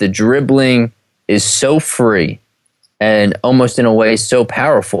is the dribbling is so free and almost in a way so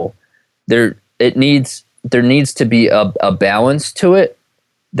powerful. There needs to be a balance to it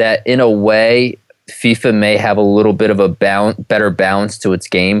that in a way FIFA may have a little bit of a better balance to its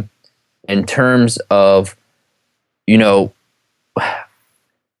game in terms of, Yeah,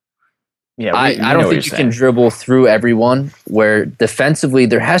 I don't think you can dribble through everyone, where defensively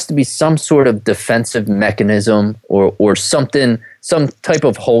there has to be some sort of defensive mechanism or something, some type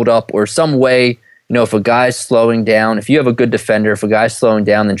of hold up or some way, if a guy's slowing down, if you have a good defender, if a guy's slowing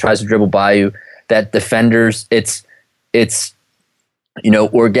down and tries to dribble by you, that defenders, it's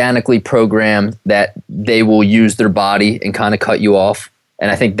organically programmed that they will use their body and kind of cut you off.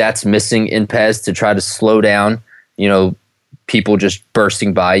 And I think that's missing in PES to try to slow down, people just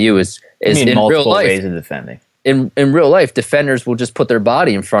bursting by you is in multiple real life, ways of defending. In real life, defenders will just put their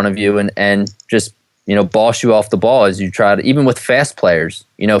body in front of you and just boss you off the ball as you try to, even with fast players.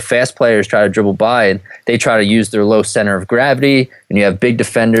 Fast players try to dribble by and they try to use their low center of gravity, and you have big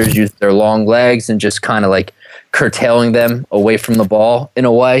defenders use their long legs and just kind of like curtailing them away from the ball in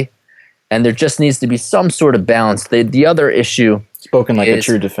a way. And there just needs to be some sort of balance. The other issue, spoken like a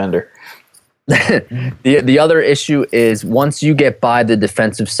true defender. the other issue is once you get by the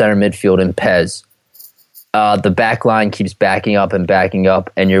defensive center midfield in PES, the back line keeps backing up,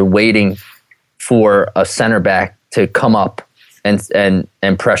 and you're waiting for a center back to come up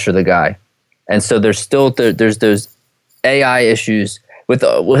and pressure the guy. And so there's those AI issues. With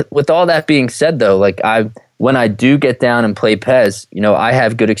all that being said, though, like when I do get down and play PES, I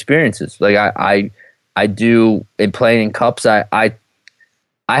have good experiences. Like I do in playing in cups. I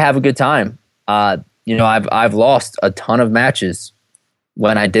have a good time. I've lost a ton of matches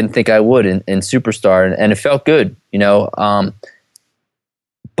when I didn't think I would in Superstar, and it felt good.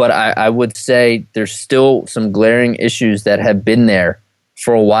 But I would say there's still some glaring issues that have been there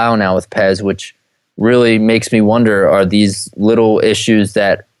for a while now with PES, which really makes me wonder: are these little issues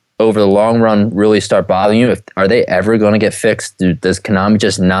that over the long run really start bothering you? Are they ever going to get fixed? Does Konami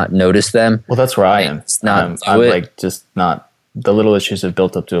just not notice them? Well, that's where I am. I'm like just not. The little issues have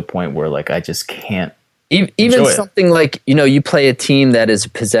built up to a point where like I just can't. Even something like you play a team that is a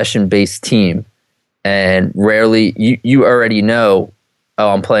possession-based team, and rarely you already know. Oh,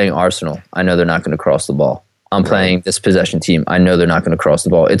 I'm playing Arsenal. I know they're not going to cross the ball. I'm playing this possession team. I know they're not going to cross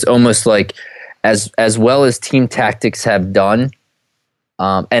the ball. It's almost like as well as team tactics have done.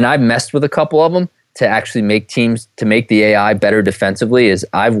 And I've messed with a couple of them to actually make the AI better defensively. Is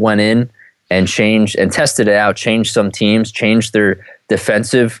I've went in and changed and tested it out, changed some teams, changed their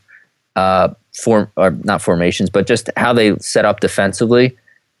defensive not formations, but just how they set up defensively.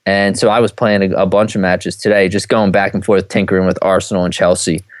 And so I was playing a bunch of matches today, just going back and forth, tinkering with Arsenal and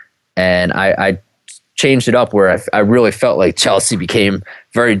Chelsea. And I changed it up where I really felt like Chelsea became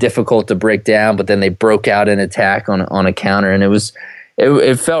very difficult to break down, but then they broke out in attack on a counter. And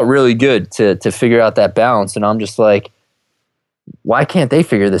it felt really good to figure out that balance. And I'm just like, why can't they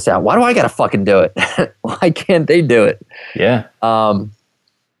figure this out? Why do I got to fucking do it? Why can't they do it? Yeah.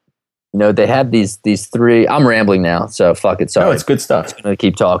 They have these three. I'm rambling now, so fuck it. Sorry. No, it's good stuff. I'm just gonna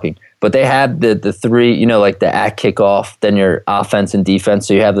keep talking. But they have the three, like the at kickoff, then your offense and defense.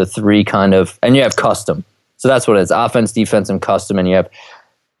 So you have the three kind of, and you have custom. So that's what it is: offense, defense, and custom. And you have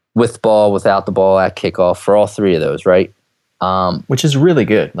with ball, without the ball, at kickoff for all three of those, right? Which is really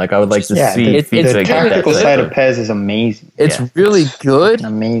good. Like I would like to see. The tactical side of PES is amazing. It's really good.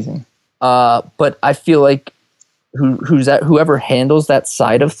 Amazing. But I feel like whoever handles that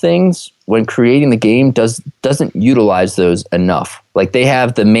side of things when creating the game doesn't utilize those enough. Like they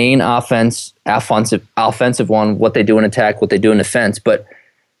have the main offensive one, what they do in attack, what they do in defense, but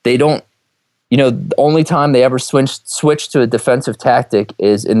they don't. The only time they ever switch to a defensive tactic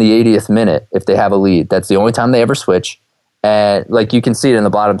is in the 80th minute if they have a lead. That's the only time they ever switch. And like you can see it in the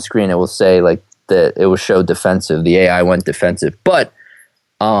bottom screen, it will say like it will show defensive. The AI went defensive, but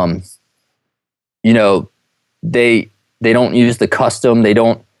they don't use the custom. They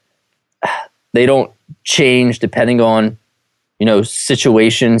don't change depending on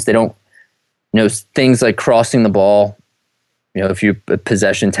situations. They don't things like crossing the ball. If you're a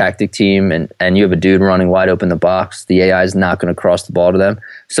possession tactic team and you have a dude running wide open the box, the AI is not going to cross the ball to them.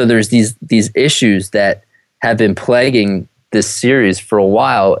 So there's these issues that have been plaguing this series for a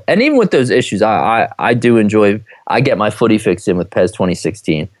while. And even with those issues, I do enjoy. I get my footy fix in with PES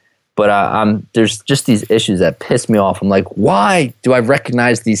 2016. But there's just these issues that piss me off. I'm like, why do I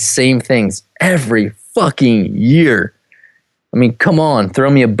recognize these same things every fucking year? I mean, come on, throw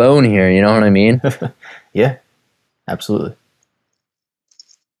me a bone here. You know what I mean? Yeah, absolutely.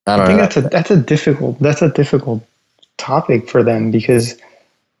 I think that's a difficult topic for them because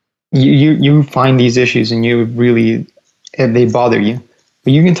you find these issues and they bother you.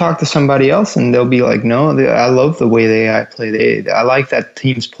 But you can talk to somebody else and they'll be like, no, I love the way the AI play. I like that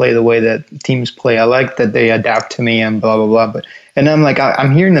teams play the way that teams play. I like that they adapt to me and blah, blah, blah. And I'm like,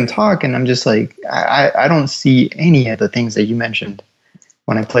 I'm hearing them talk and I'm just like, I don't see any of the things that you mentioned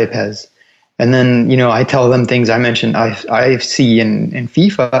when I play PES. And then, I tell them things I mentioned I see in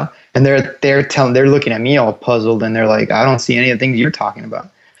FIFA and they're looking at me all puzzled and they're like, I don't see any of the things you're talking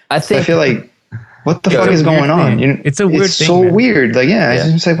about. I feel like, what the fuck is going on? It's a weird thing. It's so weird. Like,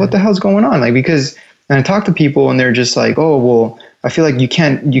 it's just like, what the hell's going on? Like, because and I talk to people and they're just like, oh, well, I feel like you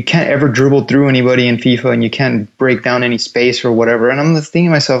can't ever dribble through anybody in FIFA and you can't break down any space or whatever. And I'm just thinking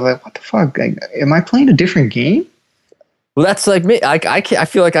to myself, like, what the fuck? Like, am I playing a different game? Well, that's like me. I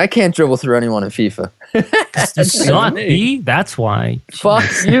feel like I can't dribble through anyone in FIFA. It's not me. That's why. Fuck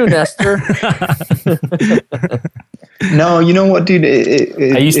you, Nestor. No, you know what, dude?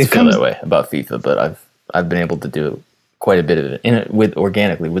 I used to feel that way about FIFA, but I've been able to do quite a bit of it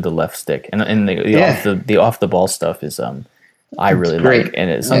organically with the left stick, and the off the ball stuff is I really like,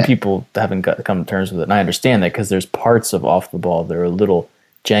 and some people haven't come to terms with it, and I understand that because there's parts of off the ball that are a little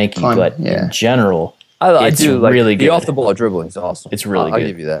janky, but in general. I do like really good. The off the ball dribbling is awesome. It's really good. I'll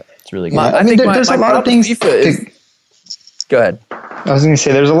give you that. It's really good. I think there's a lot of things. Go ahead. I was going to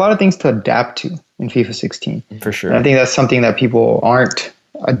say there's a lot of things to adapt to in FIFA 16. For sure. And I think that's something that people aren't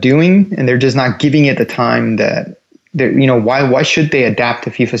doing, and they're just not giving it the time that they're. Why should they adapt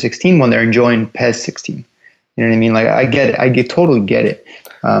to FIFA 16 when they're enjoying PES 16? You know what I mean? Like I get it. I totally get it.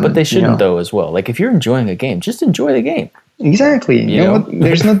 But they shouldn't though as well. Like if you're enjoying a game, just enjoy the game. Exactly. You know what?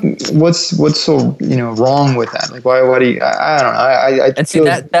 There's nothing. What's so wrong with that? Like why do you? I don't know. I and see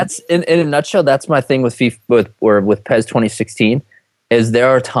that's in a nutshell. That's my thing with FIFA with PES 2016. Is there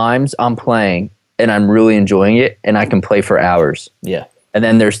are times I'm playing and I'm really enjoying it and I can play for hours. Yeah. And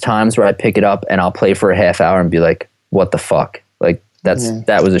then there's times where I pick it up and I'll play for a half hour and be like, what the fuck? Like that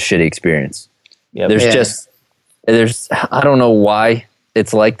was a shitty experience. Yeah. There's I don't know why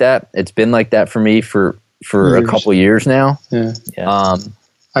it's like that. It's been like that for me for a couple years now. Yeah.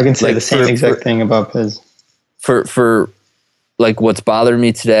 I can say the same exact thing about PES. For like what's bothered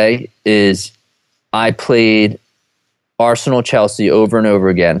me today is I played Arsenal Chelsea over and over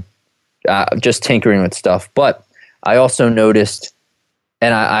again, just tinkering with stuff. But I also noticed,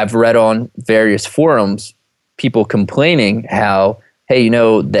 and I've read on various forums, people complaining how, hey,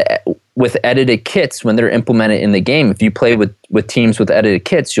 with edited kits, when they're implemented in the game, if you play with teams with edited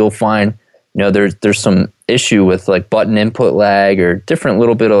kits, you'll find there's some issue with like button input lag or different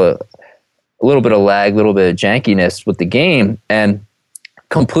little bit of lag, little bit of jankiness with the game, and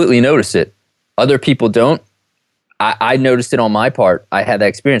completely notice it. Other people don't. I noticed it on my part. I had that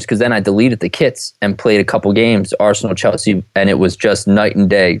experience because then I deleted the kits and played a couple games, Arsenal, Chelsea, and it was just night and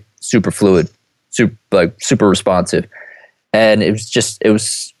day, super fluid, super responsive. And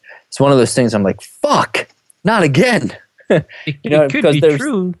it's one of those things I'm like, fuck, not again. It could be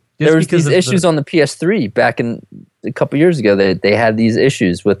true. There was these issues on the PS3 back in a couple years ago. They had these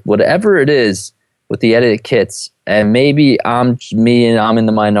issues with whatever it is with the edited kits. And maybe I'm in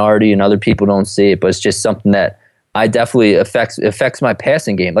the minority and other people don't see it, but it's just something that I definitely affects my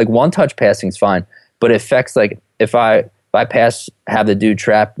passing game. Like one touch passing is fine, but it affects like if I pass, have the dude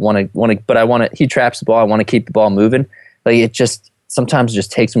trap, he traps the ball, I want to keep the ball moving. Like it just sometimes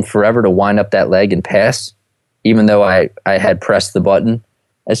just takes him forever to wind up that leg and pass, even though I had pressed the button.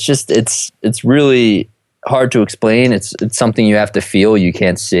 It's really hard to explain. It's something you have to feel, you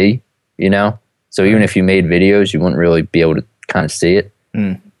can't see, So even if you made videos, you wouldn't really be able to kind of see it.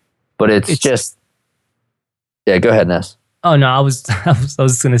 But it's just. Yeah, go ahead, Ness. Oh no, I was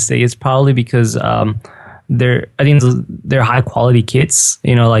going to say it's probably because they're high quality kits.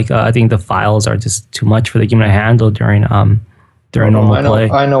 I think the files are just too much for the game to handle during normal play.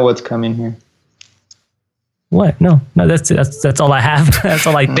 I know what's coming here. What? No, that's all I have. That's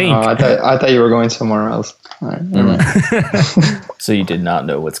all I think. I thought you were going somewhere else. All right, never mind. So you did not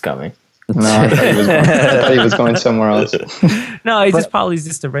know what's coming. No, I thought he was going somewhere else. No, it's probably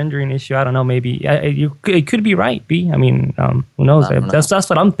just a rendering issue. I don't know. Maybe it could be right. I mean, who knows? That's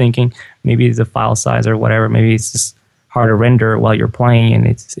what I'm thinking. Maybe it's a file size or whatever. Maybe it's just hard to render while you're playing, and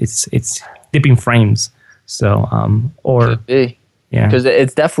it's dipping frames. So or could be. Yeah, because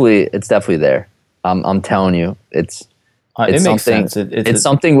it's definitely there. I'm telling you, it makes sense. It's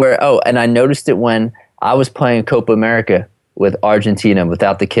something where and I noticed it when I was playing Copa America with Argentina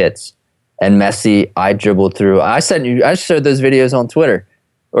without the kits. And Messi, I dribbled through. I showed those videos on Twitter,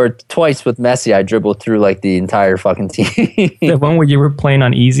 or twice with Messi. I dribbled through like the entire fucking team. The one where you were playing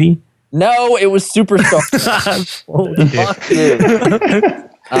on easy? No, it was Superstar. Fuck you.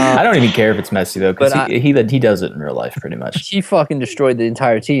 I don't even care if it's Messi though, because he does it in real life pretty much. He fucking destroyed the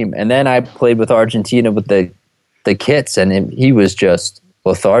entire team, and then I played with Argentina with the kits, and he was just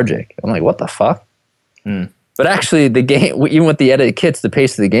lethargic. I'm like, what the fuck? But actually, the game, even with the edited kits, the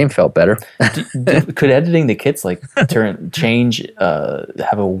pace of the game felt better. Could editing the kits change,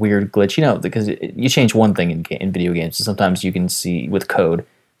 have a weird glitch? Because you change one thing in video games. Sometimes you can see with code.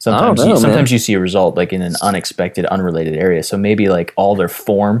 Sometimes you see a result like in an unexpected, unrelated area. So maybe like all their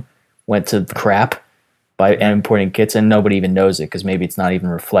form went to crap by importing kits, and nobody even knows it because maybe it's not even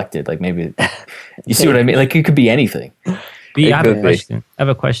reflected. Like maybe you see what I mean? Like it could be anything. I have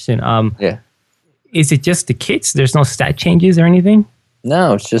a question. Yeah. Is it just the kits? There's no stat changes or anything?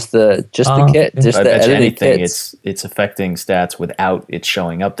 No, it's just the kit. Just I the bet you edited anything, kits. it's affecting stats without it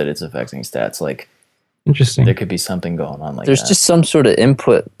showing up that it's affecting stats. Like, interesting. There could be something going on like There's that. just some sort of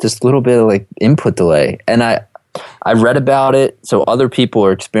input, just a little bit of like input delay. And I read about it, so other people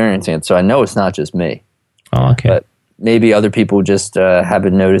are experiencing it. So I know it's not just me. Oh, okay. But maybe other people just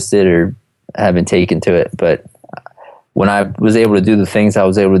haven't noticed it or haven't taken to it. But when I was able to do the things I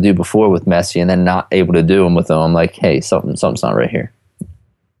was able to do before with Messi and then not able to do them with him, I'm like, hey, something's not right here.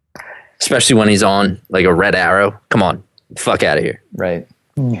 Especially when he's on like a red arrow. Come on, fuck out of here. Right.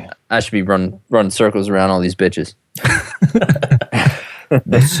 Yeah. I should be running circles around all these bitches.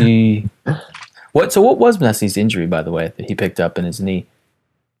 Messi. What was Messi's injury, by the way, that he picked up in his knee?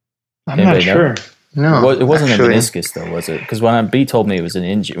 I'm not sure. No, it wasn't actually, a meniscus, though, was it? Because when B told me it was an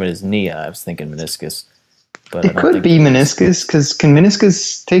injury with his knee, I was thinking meniscus. But it could be meniscus, because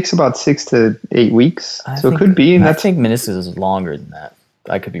meniscus takes about 6 to 8 weeks. I think meniscus is longer than that.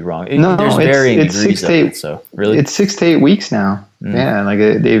 I could be wrong. There's varying degrees of it, so really? It's 6 to 8 weeks now. Yeah, like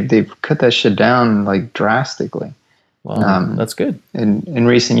they've cut that shit down like drastically. Well, that's good. In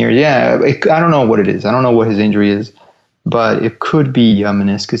recent years, yeah. I don't know what it is. I don't know what his injury is, but it could be a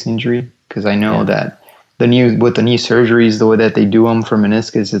meniscus injury, because I know that with the knee surgeries, the way that they do them for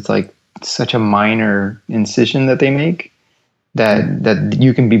meniscus, it's like such a minor incision that they make that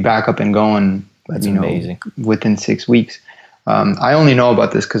you can be back up and going. That's amazing. Within 6 weeks. I only know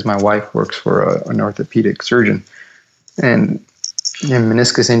about this because my wife works for an orthopedic surgeon, and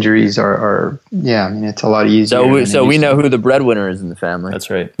meniscus injuries are it's a lot easier. So we know who the breadwinner is in the family. That's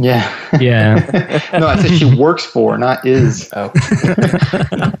right. Yeah. Yeah. No, I said she works for, not is. Oh.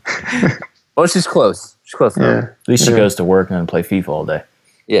 Well, she's close. She's close. Yeah. At least she goes to work and then play FIFA all day.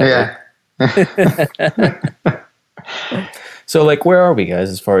 Yeah. So, like, where are we, guys?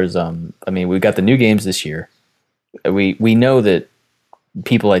 As far as we got the new games this year. We know that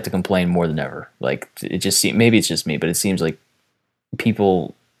people like to complain more than ever. Like, it just maybe it's just me, but it seems like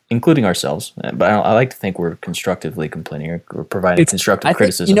people, including ourselves, but I like to think we're constructively complaining or providing constructive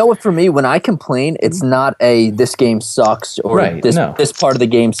criticism. You know what? For me, when I complain, it's not this game sucks or this part of the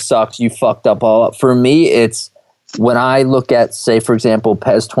game sucks. You fucked up all up. For me, it's when I look at, say, for example,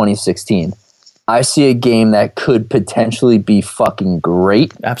 PES 2016. I see a game that could potentially be fucking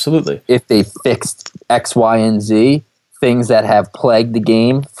great. Absolutely. If they fixed X, Y, and Z, things that have plagued the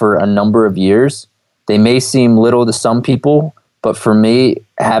game for a number of years. They may seem little to some people, but for me,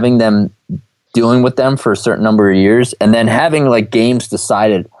 having them dealing with them for a certain number of years and then having like games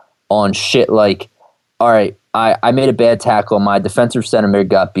decided on shit like, all right, I made a bad tackle. My defensive center mid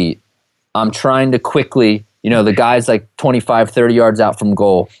got beat. I'm trying to quickly... the guy's like 25, 30 yards out from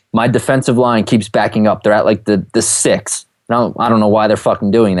goal. My defensive line keeps backing up. They're at like the 6. Now, I don't know why they're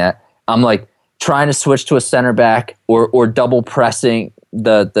fucking doing that. I'm like trying to switch to a center back or double pressing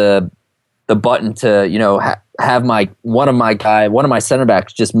the button to, have one of my center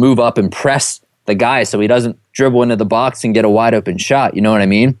backs just move up and press the guy so he doesn't dribble into the box and get a wide open shot. You know what I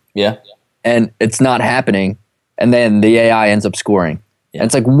mean? Yeah. And it's not happening. And then the AI ends up scoring. Yeah. And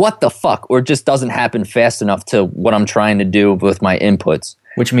it's like, what the fuck? Or it just doesn't happen fast enough to what I'm trying to do with my inputs.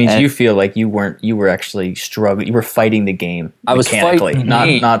 Which means you feel like you were actually struggling. You were fighting the game mechanically. I was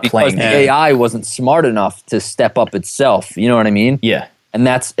fighting not playing. The AI wasn't smart enough to step up itself. You know what I mean? Yeah. And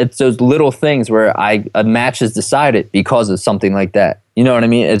it's those little things where a match is decided because of something like that. You know what I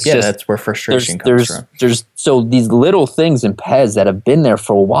mean? It's just that's where frustration comes from. So these little things in PES that have been there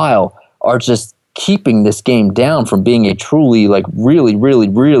for a while are just keeping this game down from being a truly like really, really,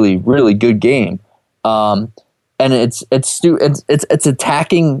 really, really good game. And it's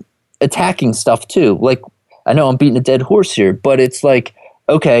attacking stuff too. Like, I know I'm beating a dead horse here, but it's like,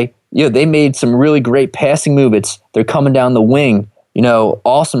 okay, they made some really great passing movements. They're coming down the wing,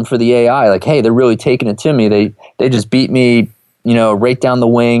 awesome for the AI. Like, hey, they're really taking it to me. They just beat me, right down the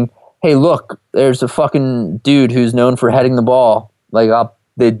wing. Hey, look, there's a fucking dude who's known for heading the ball, like up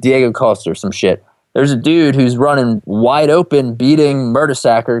the Diego Costa or some shit. There's a dude who's running wide open, beating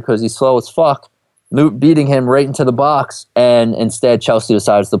Mertesacker because he's slow as fuck, beating him right into the box, and instead Chelsea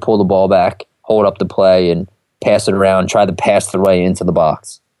decides to pull the ball back, hold up the play, and pass it around, try to pass the way into the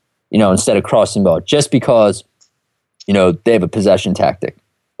box, instead of crossing the ball, just because, they have a possession tactic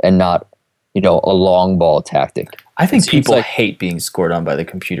and not, a long ball tactic. I think people hate being scored on by the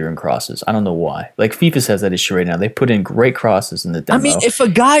computer in crosses. I don't know why. Like, FIFA has that issue right now. They put in great crosses in the demo. I mean, if a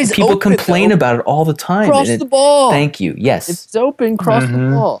guy's people complain about it all the time. Cross the ball. Thank you. Yes. It's open, cross the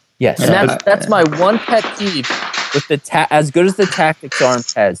ball. Yes. And that's my one pet peeve with as good as the tactics are in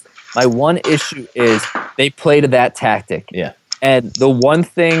PES. My one issue is they play to that tactic. Yeah. And the one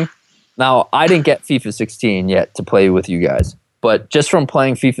thing, now I didn't get FIFA 16 yet to play with you guys. but just from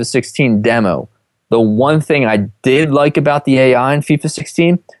playing FIFA 16 demo, the one thing I did like about the AI in FIFA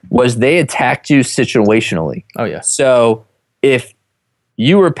 16 was they attacked you situationally. Oh, yeah. So if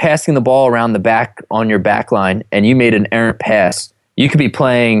you were passing the ball around the back on your back line and you made an errant pass, you could be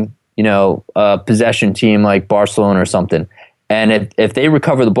playing, a possession team like Barcelona or something. And if they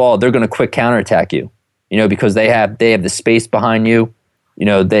recover the ball, they're going to quick counterattack you, because they have the space behind you.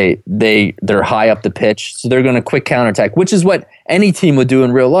 They're high up the pitch, so they're going to quick counterattack, which is what any team would do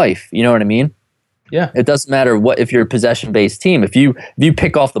in real life. You know what I mean? Yeah. It doesn't matter if you're a possession-based team. If you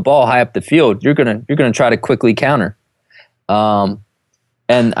pick off the ball high up the field, you're gonna try to quickly counter. And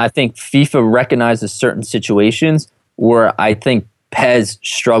I think FIFA recognizes certain situations where I think PES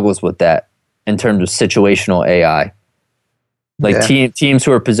struggles with that in terms of situational AI. Like teams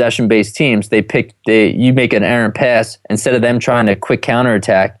who are possession-based teams, you make an errant pass, instead of them trying to quick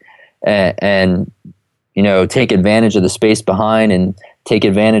counterattack and take advantage of the space behind and take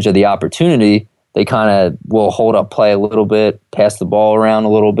advantage of the opportunity, they kind of will hold up play a little bit, pass the ball around a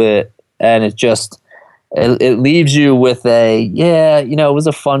little bit, and it leaves you with it was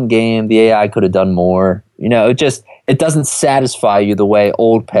a fun game. The AI could have done more. It doesn't satisfy you the way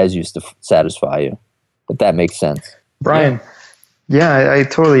old PES used to satisfy you, if that makes sense. Brian, yeah, I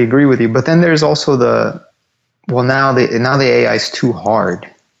totally agree with you. But then there's also now the AI is too hard,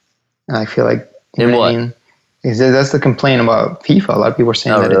 and I feel like that's the complaint about FIFA. A lot of people are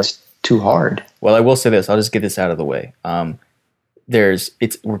saying that it's too hard. Well, I will say this. I'll just get this out of the way.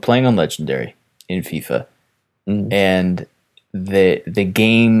 We're playing on Legendary in FIFA, and the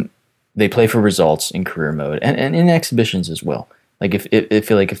game, they play for results in career mode and in exhibitions as well. Like if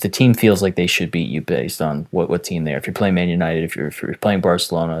the team feels like they should beat you based on what team they are. If you're playing Man United, if you're playing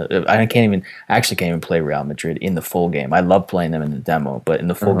Barcelona, I actually can't even play Real Madrid in the full game. I love playing them in the demo, but in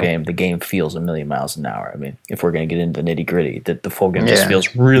the full game, the game feels a million miles an hour. I mean, if we're gonna get into nitty gritty, the full game just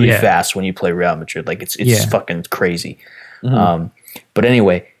feels really fast when you play Real Madrid. Like it's fucking crazy. But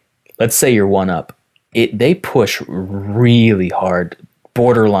anyway, let's say you're one up. They push really hard,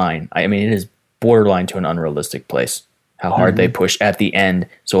 borderline. I mean, it is borderline to an unrealistic place. How hard they push at the end.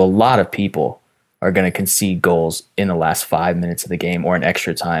 So a lot of people are going to concede goals in the last 5 minutes of the game or in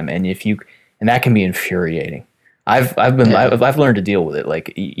extra time, and that can be infuriating. I've learned to deal with it,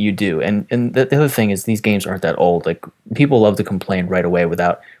 like you do. And the other thing is, these games aren't that old. Like, people love to complain right away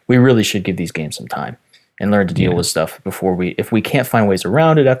we really should give these games some time and learn to deal with stuff before if we can't find ways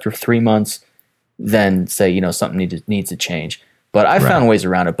around it after 3 months, then say something needs to change. But I found ways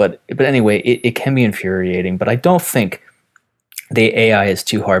around it. But anyway, it can be infuriating. But I don't think the AI is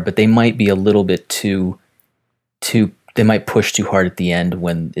too hard, but they might be a little bit too. They might push too hard at the end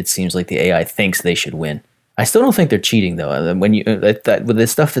when it seems like the AI thinks they should win. I still don't think they're cheating though. When with the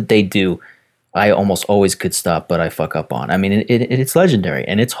stuff that they do, I almost always could stop, but I fuck up on. I mean, it's Legendary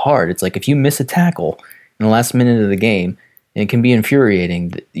and it's hard. It's like if you miss a tackle in the last minute of the game, it can be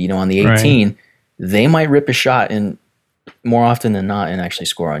infuriating. On the 18, they might rip a shot and more often than not and actually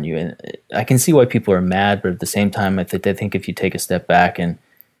score on you. And I can see why people are mad, but at the same time, I think if you take a step back and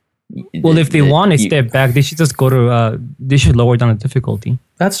if they want to step back, they should just go to they should lower down the difficulty.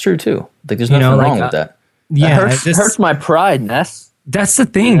 That's true too. Like there's nothing wrong with that. Yeah, it hurts my pride, Ness. That's the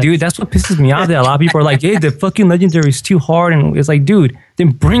thing, dude. That's what pisses me off. That a lot of people are like, "Hey, the fucking Legendary is too hard," and it's like, dude,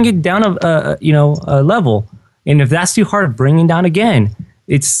 then bring it down a level. And if that's too hard, bring it down again.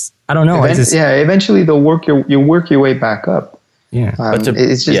 I don't know. Eventually they'll work your way back up. Yeah,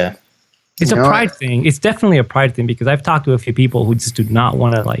 it's just it's a pride thing. It's definitely a pride thing because I've talked to a few people who just do not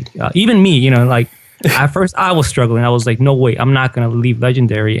want to even me. At first I was struggling. I was like, no way, I'm not gonna leave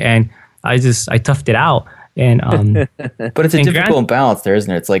Legendary, and I toughed it out. And but it's a difficult balance there, isn't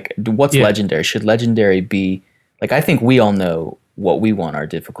it? It's like, what's Legendary? Should Legendary be like? I think we all know what we want our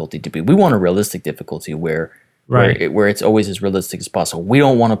difficulty to be. We want a realistic difficulty where it's always as realistic as possible. We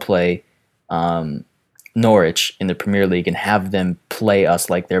don't want to play Norwich in the Premier League and have them play us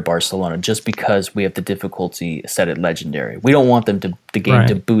like they're Barcelona just because we have the difficulty set at Legendary. We don't want them the game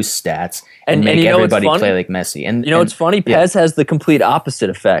to boost stats and make everybody play like Messi. And it's funny. PES has the complete opposite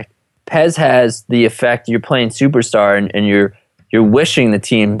effect. PES has the effect you're playing Superstar and you're wishing the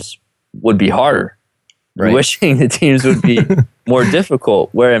teams would be harder. Right. Wishing the teams would be more difficult.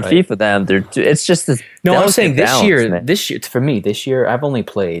 Where in FIFA, it's just this. No, I'm saying this year, I've only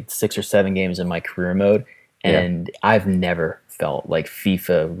played 6 or 7 games in my career mode, and I've never felt like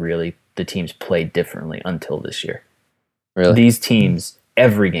FIFA really the teams played differently until this year. Really, these teams,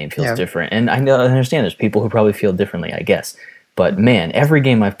 every game feels different, and I understand there's people who probably feel differently, I guess. But man, every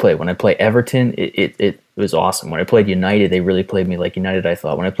game I've played, when I play Everton, it was awesome. When I played United, they really played me like United, I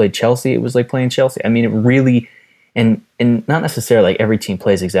thought. When I played Chelsea, it was like playing Chelsea. I mean, and not necessarily like every team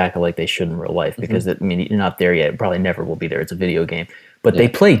plays exactly like they should in real life, because I mean, you're not there yet. It probably never will be there. It's a video game, but they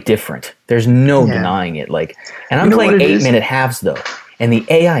play different. There's no denying it. Like, and I'm playing 8-minute halves though, and the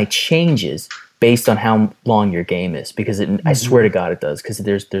AI changes based on how long your game is, because I swear to God it does, because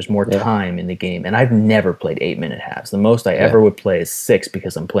there's more time in the game. And I've never played 8-minute halves. The most I ever would play is 6,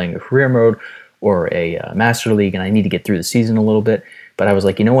 because I'm playing a career mode or a master league, and I need to get through the season a little bit. But I was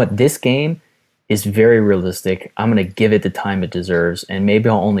like, you know what, this game is very realistic. I'm going to give it the time it deserves, and maybe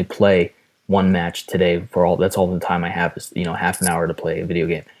I'll only play one match today that's all the time I have is, half an hour to play a video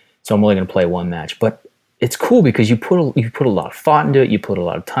game. So I'm only going to play one match. But it's cool because you put a lot of thought into it. You put a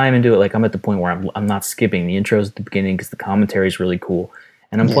lot of time into it. Like, I'm at the point where I'm not skipping the intros at the beginning because the commentary is really cool.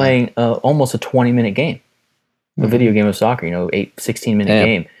 And I'm playing almost a 20-minute game, a video game of soccer, 16-minute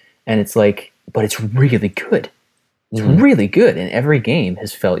game. And it's like, but it's really good. It's really good. And every game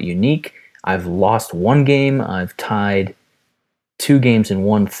has felt unique. I've lost one game. I've tied 2 games and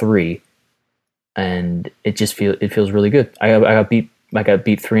won 3. And it feels really good. I got beat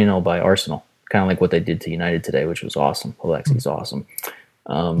 3-0 by Arsenal. Kind of like what they did to United today, which was awesome. Alexi's awesome.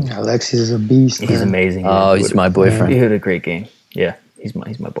 Alexis is a beast. He's amazing. He's my boyfriend. He had a great game. Yeah, he's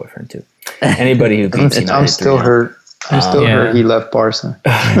my boyfriend too. Anybody who beats United, I'm still hurt. Hurt he left Barca.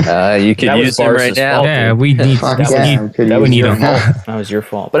 You could use him right now. Yeah, we need him. That was your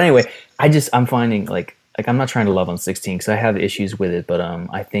fault. But anyway, I'm finding like I'm not trying to love on 16 because I have issues with it. But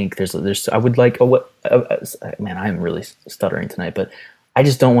I think there's I would like man, I'm really stuttering tonight, but I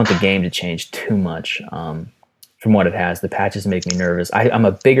just don't want the game to change too much from what it has. The patches make me nervous. I'm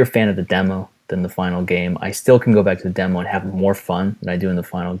a bigger fan of the demo than the final game. I still can go back to the demo and have more fun than I do in the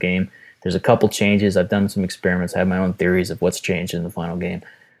final game. There's a couple changes. I've done some experiments. I have my own theories of what's changed in the final game.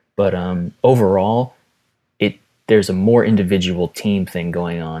 But overall, there's a more individual team thing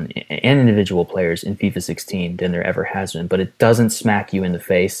going on and individual players in FIFA 16 than there ever has been. But it doesn't smack you in the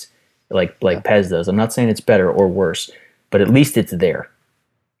face like PES does. I'm not saying it's better or worse, but at least it's there.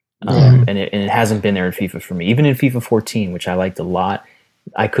 And it hasn't been there in FIFA for me. Even in FIFA 14, which I liked a lot,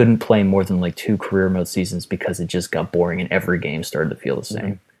 I couldn't play more than like 2 career mode seasons because it just got boring and every game started to feel the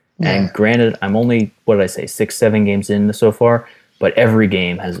same. And granted, I'm only, 6-7 games in so far, but every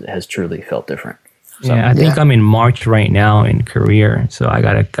game has truly felt different. So, I think I'm in March right now in career, so I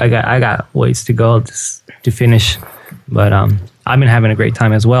got ways to go to finish. But I've been having a great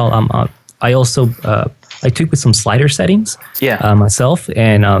time as well. I also I took with some slider settings myself,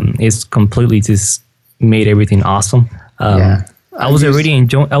 and it's completely just made everything awesome. I was already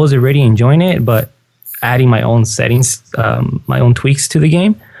enjoying it, but adding my own settings, my own tweaks to the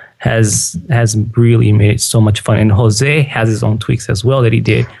game has really made it so much fun. And Jose has his own tweaks as well that he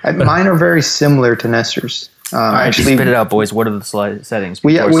did. Mine are very similar to Nestor's. Actually, spit it out, boys. What are the settings?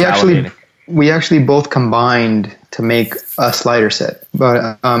 We actually both combined to make a slider set.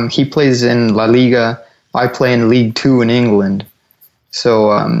 But he plays in La Liga. I play in League 2 in England.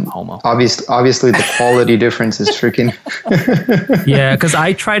 So obviously the quality difference is freaking. Yeah, because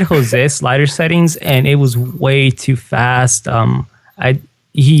I tried Jose's slider settings and it was way too fast.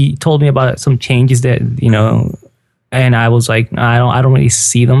 He told me about some changes that, and I was like, I don't really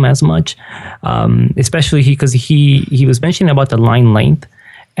see them as much. Especially because he was mentioning about the line length,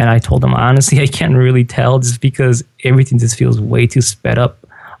 and I told him honestly I can't really tell just because everything just feels way too sped up.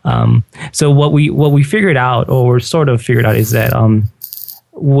 So what we figured out, or sort of figured out, is that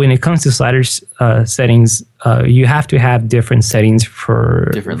when it comes to sliders settings, you have to have different settings for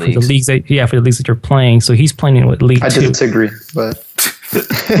the leagues that you're playing. So he's playing in with League 2. I disagree, but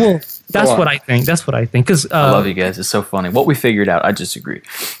well, that's what I think. Because I love you guys. It's so funny. What we figured out, I disagree.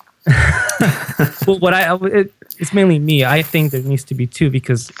 Well, it's mainly me. I think there needs to be 2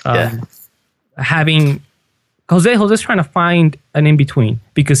 because having Jose's trying to find an in between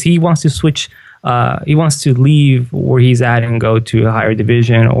because he wants to switch. He wants to leave where he's at and go to a higher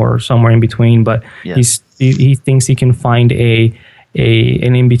division or somewhere in between. But he thinks he can find an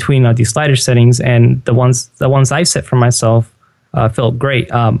in between of these slider settings, and the ones I set for myself felt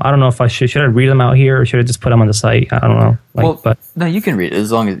great. I don't know if I should I read them out here or should I just put them on the site? I don't know. No, you can read it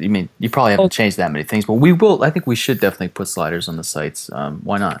as long as you probably haven't changed that many things, but we will. I think we should definitely put sliders on the sites.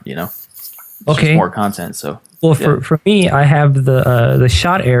 Why not? Okay, more content. So for me, I have the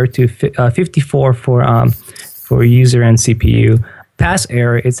shot error to 54 for user and CPU. Pass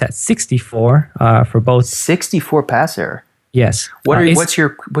error it's at 64 for both. 64 pass error. Yes. What's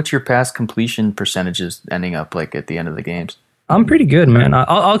your pass completion percentages ending up like at the end of the games? I'm pretty good, man.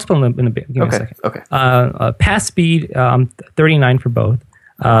 I'll explain in a bit. Give me a second. Okay. Pass speed, 39 for both.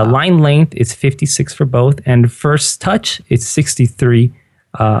 Line length is 56 for both, and first touch it's 63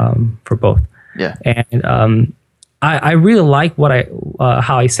 for both. Yeah. And I really like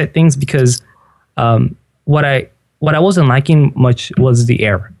how I set things, because what I wasn't liking much was the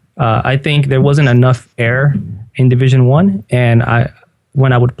air. I think there wasn't enough air in Division 1, and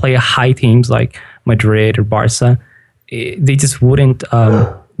when I would play high teams like Madrid or Barca, they just wouldn't.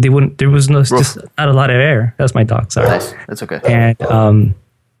 There was just not a lot of air. That's my dog. Sorry. Nice. That's okay. And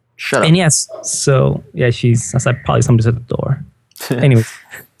shut up. And yes, so yeah, that's like probably somebody's at the door. Anyway,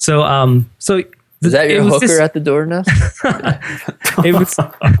 so is that your hooker at the door now?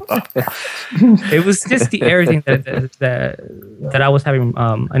 It was just the air thing that I was having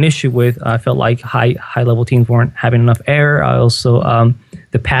an issue with. I felt like high level teams weren't having enough air. I also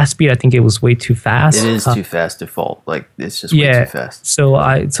the pass speed, I think it was way too fast. It is too fast default. Like, it's just way too fast.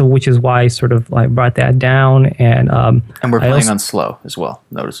 So which is why I sort of like brought that down, and we're playing on slow as well.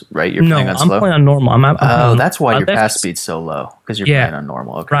 Notice, right? You're playing on slow. I'm playing on normal. That's why your pass speed's so low, because you're playing on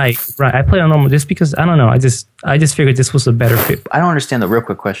normal. Okay. Right. I play on normal just because I don't know. I just figured this was a better fit. I don't understand the real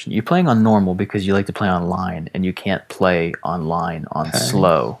quick question. You're playing on normal because you like to play online, and you can't play online on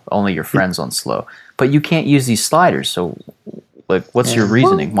slow. Only your friends on slow, but you can't use these sliders. So, like, what's your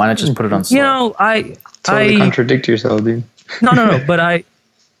reasoning? Why not just put it on slow? You know, I contradict yourself, dude. No, but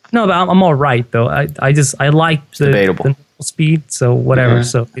I'm all right though. I like the speed, so whatever. Yeah.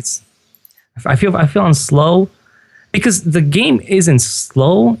 So I feel on slow because the game isn't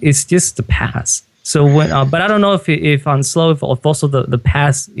slow. It's just the pass. So but I don't know if on slow, if also the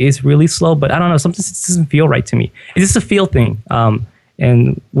pass is really slow. But I don't know. Sometimes it doesn't feel right to me. It's just a feel thing.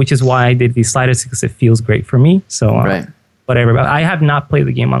 And which is why I did these sliders, because it feels great for me. So right. Whatever. But I have not played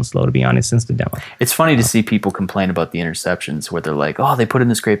the game on slow, to be honest, since the demo. It's funny to see people complain about the interceptions, where they're like, "Oh, they put in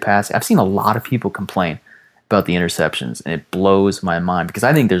this great pass." I've seen a lot of people complain about the interceptions, and it blows my mind, because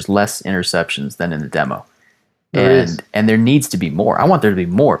I think there's less interceptions than in the demo. And there needs to be more. I want there to be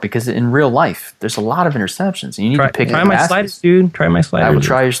more, because in real life, there's a lot of interceptions. And you need to pick Try my sliders, dude. Try my sliders. I would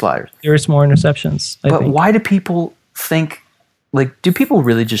try your sliders. There's more interceptions. But why do people think, like, do people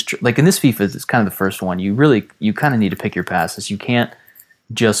really just, like in this FIFA, it's kind of the first one, you kind of need to pick your passes. You can't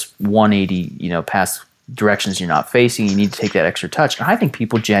just 180, pass directions you're not facing. You need to take that extra touch. And I think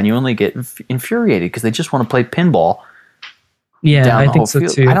people genuinely get infuriated because they just want to play pinball. Yeah, down I the think whole so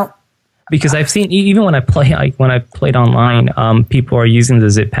field. too. Because I've seen, even when I played online, people are using the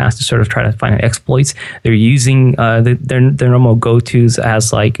zip pass to sort of try to find exploits. They're using their normal go-tos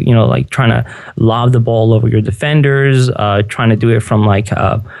as like trying to lob the ball over your defenders, trying to do it from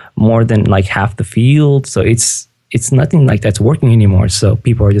more than like half the field. So it's nothing like that's working anymore. So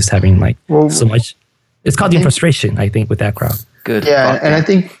people are just having so much. It's causing frustration, I think, with that crowd. Good. Yeah, and I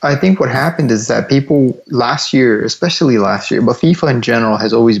think what happened is that people last year, especially last year, but FIFA in general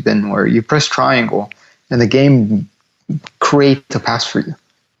has always been where you press triangle and the game creates a pass for you.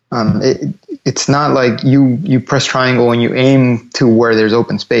 It's not like you press triangle and you aim to where there's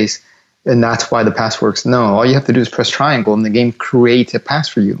open space and that's why the pass works. No, all you have to do is press triangle and the game creates a pass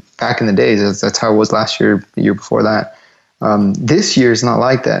for you. Back in the days, that's how it was last year, the year before that. This year is not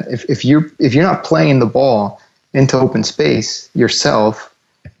like that. If you're not playing the ball into open space yourself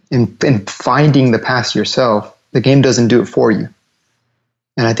and finding the pass yourself, the game doesn't do it for you.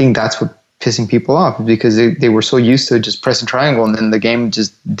 And I think that's what pissing people off, because they were so used to just pressing triangle and then the game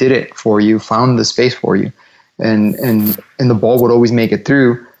just did it for you, found the space for you, and the ball would always make it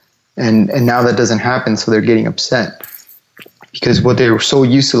through. And now that doesn't happen, so they're getting upset because what they were so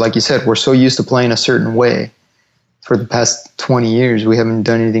used to, like you said, we're so used to playing a certain way for the past 20 years. We haven't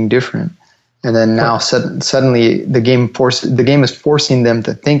done anything different. And then now suddenly the game is forcing them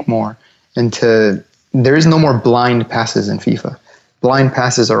to think more and there is no more blind passes in FIFA. Blind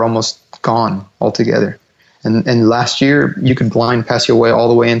passes are almost gone altogether. And last year you could blind pass your way all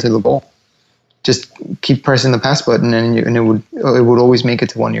the way into the goal. Just keep pressing the pass button and it would always make it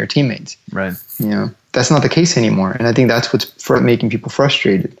to one of your teammates. Right. That's not the case anymore. And I think that's what's making people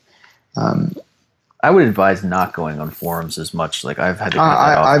frustrated. I would advise not going on forums as much. Like, I've had to get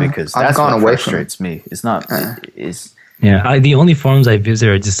that off because that's what frustrates me. It's not. The only forums I visit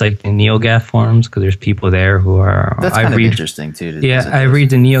are just like the NeoGAF forums, because there's people there who are. That's kind of interesting too. I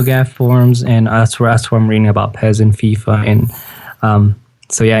read the NeoGAF forums, and that's where I'm reading about PES and FIFA, and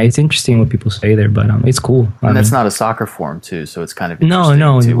so yeah, it's interesting what people say there, but it's cool. And that's not a soccer forum too, so it's kind of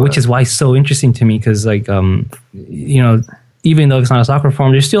no, which is why it's so interesting to me, because even though it's not a soccer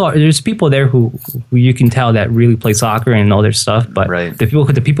forum, there's people there who you can tell that really play soccer and know their stuff. But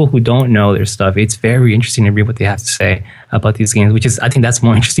the people who don't know their stuff, it's very interesting to read what they have to say about these games. Which is, I think that's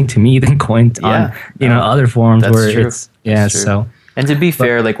more interesting to me than going on other forums where true. It's So, and to be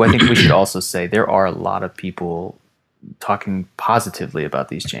fair, I think we should also say there are a lot of people talking positively about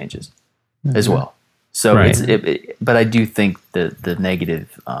these changes as well. So but I do think the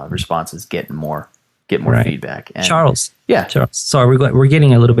negative responses get more feedback. And Charles. Yeah. Charles. Sorry, we're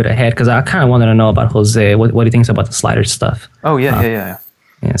getting a little bit ahead because I kind of wanted to know about Jose. What he thinks about the slider stuff. Oh, yeah.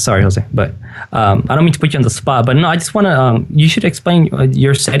 Yeah, sorry, Jose, but I don't mean to put you on the spot, but no, I just want to. You should explain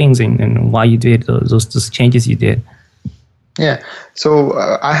your settings and why you did those changes you did. Yeah, so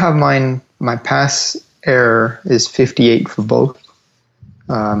I have mine. My pass error is 58 for both.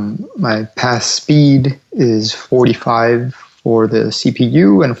 My pass speed is 45 for the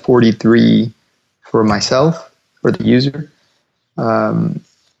CPU and 43 for myself, for the user. What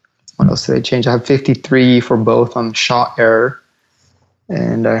else did I change? I have 53 for both on shot error.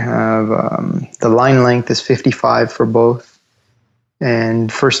 And I have the line length is 55 for both.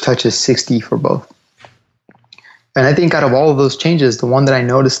 And first touch is 60 for both. And I think out of all of those changes, the one that I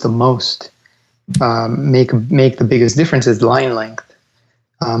noticed the most make the biggest difference is line length.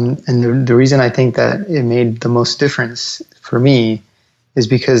 And the reason I think that it made the most difference for me is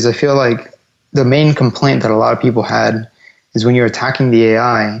because I feel like the main complaint that a lot of people had is when you're attacking the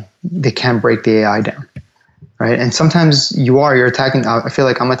AI, they can't break the AI down. Right. And sometimes you're attacking. I feel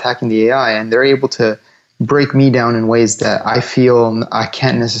like I'm attacking the AI and they're able to break me down in ways that I feel I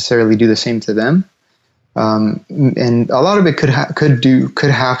can't necessarily do the same to them. And a lot of it could have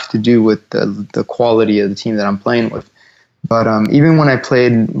to do with the quality of the team that I'm playing with. But even when I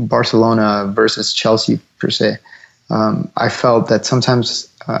played Barcelona versus Chelsea per se, I felt that sometimes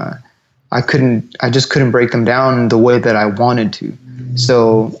I just couldn't break them down the way that I wanted to.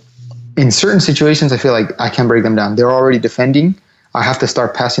 So in certain situations, I feel like I can't break them down. They're already defending. I have to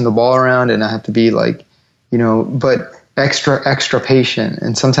start passing the ball around, and I have to be like, but extra patient.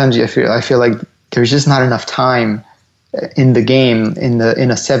 And sometimes I feel like there's just not enough time in the game in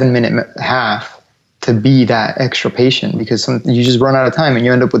a 7-minute half to be that extra patient, because you just run out of time and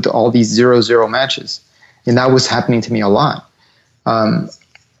you end up with all these 0-0 matches. And that was happening to me a lot.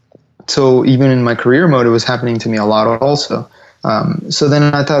 So even in my career mode, it was happening to me a lot also. So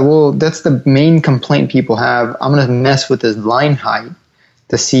then I thought, well, that's the main complaint people have. I'm going to mess with the line height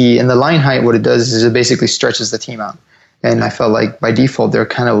to see. And the line height, what it does is it basically stretches the team out. And I felt like by default, they're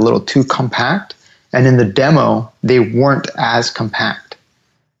kind of a little too compact. And in the demo, they weren't as compact,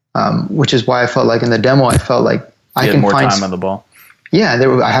 which is why I felt like in the demo, I felt like I can find more time on the ball. Yeah,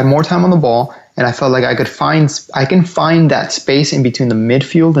 I had more time on the ball. And I felt like I can find that space in between the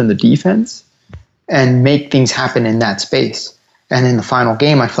midfield and the defense and make things happen in that space. And in the final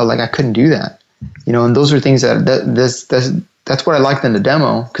game, I felt like I couldn't do that, and those are things that's what I liked in the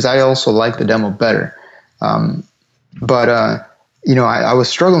demo, because I also like the demo better. But I was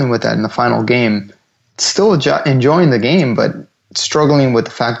struggling with that in the final game, still enjoying the game, but struggling with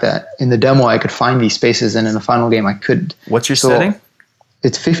the fact that in the demo I could find these spaces, and in the final game I couldn't. What's your setting?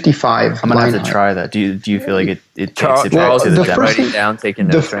 It's 55. I'm gonna have to try that. Do you feel like it takes it back to the demo? Writing down, taking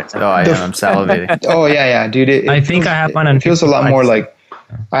notes right now. Oh, I am. I'm salivating. Oh yeah, dude. I think I have one. It feels a lot more like.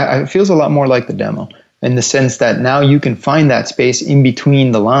 It feels a lot more like the demo, in the sense that now you can find that space in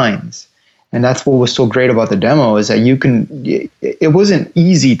between the lines, and that's what was so great about the demo, is that you can. It wasn't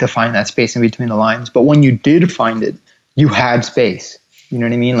easy to find that space in between the lines, but when you did find it, you had space. You know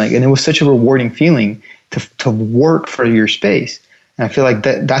what I mean? And it was such a rewarding feeling to work for your space. And I feel like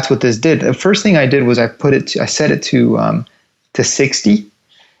that's what this did. The first thing I did was I set it to 60,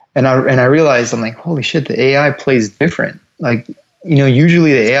 and I realized, I'm like, holy shit, the AI plays different.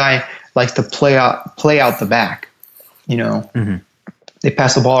 Usually the AI likes to play out the back. Mm-hmm. They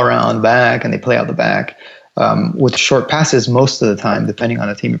pass the ball around the back and they play out the back with short passes most of the time, depending on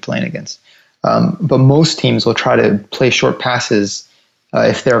the team you're playing against. But most teams will try to play short passes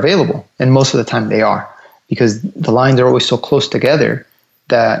if they're available, and most of the time they are. Because the lines are always so close together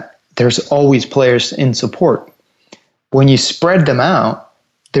that there's always players in support. When you spread them out,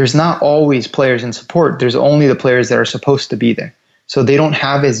 there's not always players in support. There's only the players that are supposed to be there. So they don't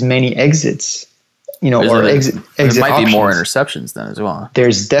have as many exits, or exit There might options. be more interceptions then as well.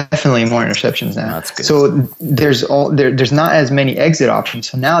 There's definitely more interceptions now. That's good. So there's not as many exit options.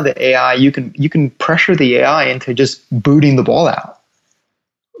 So now the AI, you can pressure the AI into just booting the ball out.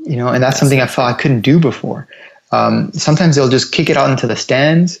 And that's something I felt I couldn't do before. Sometimes they'll just kick it out into the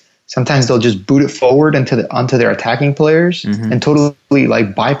stands. Sometimes they'll just boot it forward onto their attacking players and totally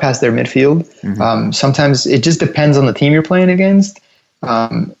bypass their midfield. Sometimes it just depends on the team you're playing against,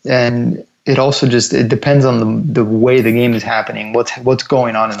 and it also it depends on the way the game is happening, what's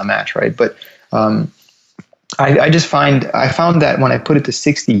going on in the match, right? But I found that when I put it to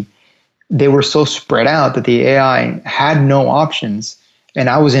 60, they were so spread out that the AI had no options. And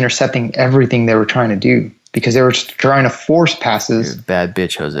I was intercepting everything they were trying to do. because they were just trying to force passes. You're a bad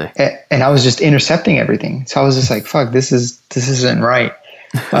bitch, Jose. And I was just intercepting everything. So I was just like, fuck, this isn't right.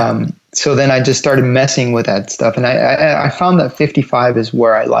 So then I just started messing with that stuff. And I found that 55 is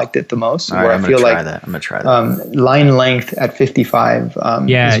where I liked it the most. All right, I'm going to try that. Line length at 55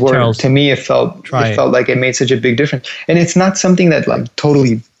 is where, Charles, to me, it felt like it made such a big difference. And it's not something that like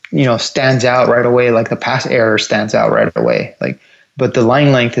totally, stands out right away. Like the pass error stands out right away. But the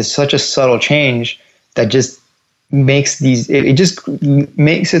line length is such a subtle change that just makes it just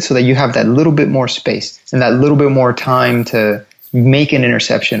makes it so that you have that little bit more space and that little bit more time to make an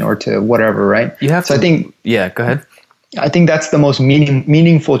interception or to whatever, right? I think, yeah, go ahead. I think that's the most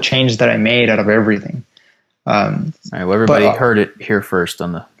meaningful change that I made out of everything. All right, well, everybody heard it here first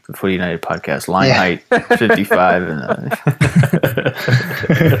on the Footy United podcast. Line height 55, and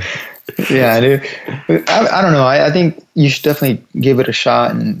yeah, dude. I don't know. I think you should definitely give it a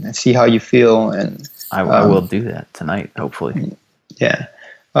shot and see how you feel. And I will do that tonight, hopefully. Yeah.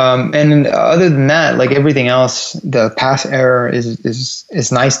 And other than that, like everything else, the pass error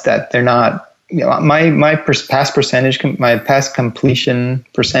is nice that they're not. My pass percentage, my pass completion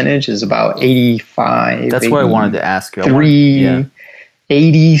percentage is about 85. That's what I wanted to ask you.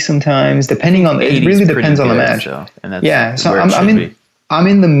 80 sometimes, depending on it. Really depends on the match. So I'm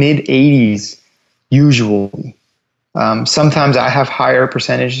in the mid 80s usually. Sometimes I have higher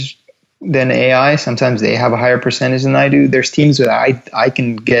percentage than AI. Sometimes they have a higher percentage than I do. There's teams that I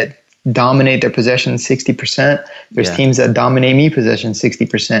can dominate their possession 60%. There's teams that dominate me possession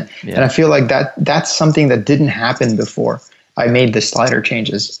 60%. Yeah. And I feel like that's something that didn't happen before I made the slider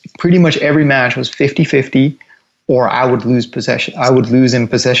changes. Pretty much every match was 50-50, or I would lose possession. I would lose in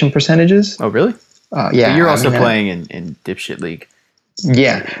possession percentages. Oh, really? Yeah. But you're also playing in dipshit league.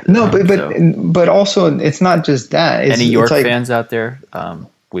 Yeah. No, but also it's not just that. Any York fans out there?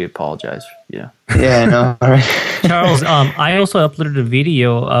 We apologize. Yeah. Yeah, I know. All right. Charles, I also uploaded a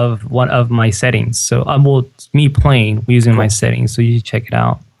video of one of my settings. So me playing using my settings. So you should check it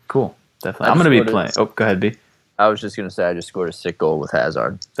out. Cool. Definitely. I'm going to be playing. Oh, go ahead, B. I was just going to say I just scored a sick goal with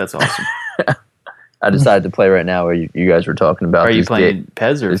Hazard. That's awesome. I decided to play right now where you guys were talking about. Are you playing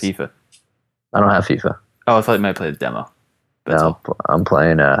PES or FIFA? I don't have FIFA. Oh, I thought you might play the demo. No, I'm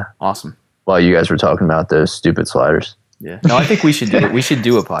playing. Awesome. While you guys were talking about those stupid sliders. Yeah. No, I think we should do it. We should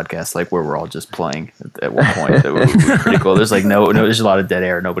do a podcast like where we're all just playing at one point. That would be pretty cool. There's like no, there's a lot of dead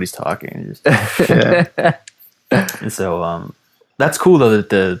air. Nobody's talking. And so that's cool though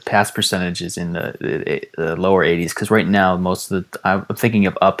that the pass percentage is in the lower 80s, because right now I'm thinking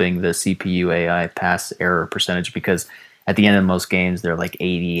of upping the CPU AI pass error percentage, because at the end of most games they're like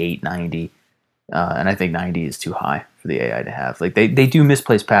 88, 90, and I think 90 is too high for the AI to have. Like they do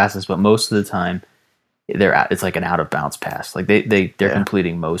misplace passes, but most of the time it's like an out of bounds pass. Like they're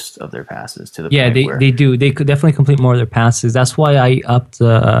completing most of their passes to the point they do. They could definitely complete more of their passes. That's why I upped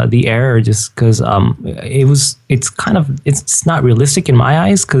the error, just because it's not realistic in my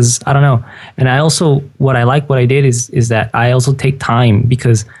eyes, because I don't know. And I also what I did is that I also take time,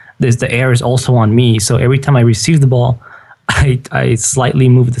 because the error is also on me. So every time I receive the ball, I slightly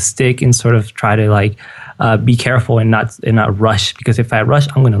move the stick and sort of try to be careful and not rush, because if I rush,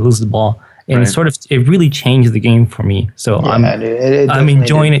 I'm going to lose the ball. And it really changed the game for me. So I'm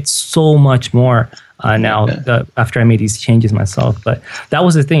enjoying it so much more now after I made these changes myself. But that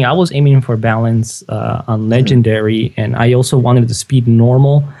was the thing. I was aiming for balance on legendary, and I also wanted the speed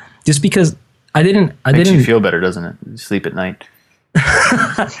normal, just because Makes you feel better, doesn't it? You sleep at night.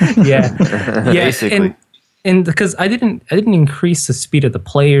 Yeah. Basically. And because I didn't increase the speed of the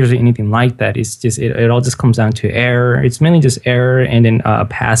players or anything like that. It's just it all just comes down to error. It's mainly just error and then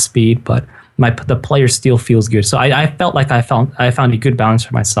pass speed, but the player still feels good. So I felt like I found a good balance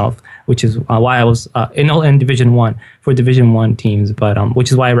for myself, which is why I was in Division 1 for Division 1 teams. But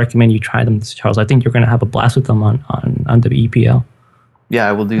which is why I recommend you try them, Charles. I think you're going to have a blast with them on the EPL. Yeah,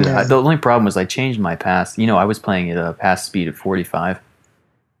 I will do that. The only problem was I changed my pass. I was playing at a pass speed of 45.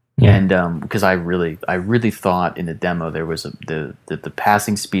 Yeah. And because I really thought in the demo there was the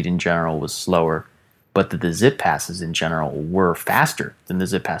passing speed in general was slower, but that the zip passes in general were faster than the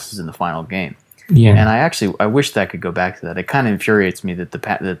zip passes in the final game. Yeah. And I wish that I could go back to that. It kind of infuriates me that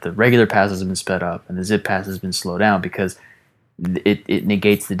the regular passes have been sped up and the zip pass has been slowed down, because it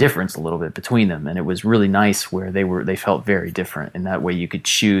negates the difference a little bit between them. And it was really nice where they felt very different, and that way you could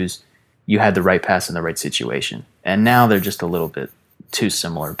choose. You had the right pass in the right situation, and now they're just a little bit too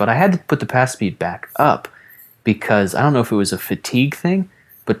similar. But I had to put the pass speed back up, because I don't know if it was a fatigue thing,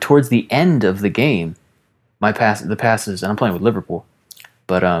 but towards the end of the game, the passes, and I'm playing with Liverpool,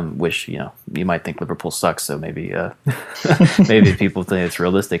 but which you might think Liverpool sucks, so maybe maybe people think it's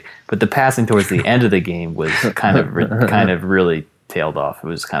realistic. But the passing towards the end of the game was kind of really tailed off. It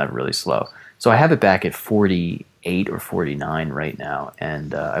was kind of really slow. So I have it back at 48 or 49 right now,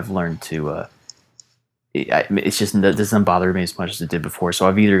 and I've learned to. It's just it doesn't bother me as much as it did before. So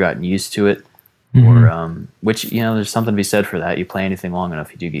I've either gotten used to it, or which there's something to be said for that. You play anything long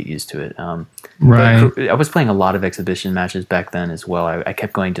enough, you do get used to it. Right. I was playing a lot of exhibition matches back then as well. I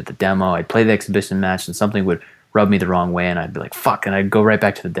kept going to the demo. I'd play the exhibition match, and something would rub me the wrong way, and I'd be like, "Fuck!" and I'd go right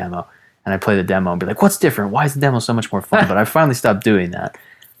back to the demo, and I'd play the demo and be like, "What's different? Why is the demo so much more fun?" But I finally stopped doing that.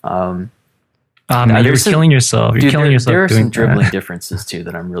 Man, you're killing yourself. You're killing yourself. There are some dribbling differents too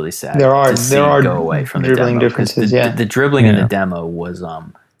that I'm really sad there to see are go away from the dribbling demo. differences. The dribbling in the demo was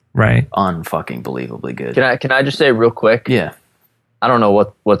right, unfucking believably good. Can I just say real quick? Yeah, I don't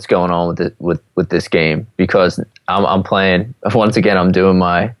know what's going on with this game, because I'm playing once again. I'm doing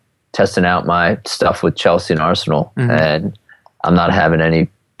testing out my stuff with Chelsea and Arsenal, and I'm not having any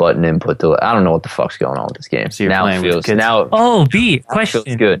button input to it. I don't know what the fuck's going on with this game. So you're playing with kids. Oh, B, question.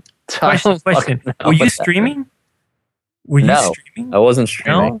 Feels good. Question. Were you streaming? No, I wasn't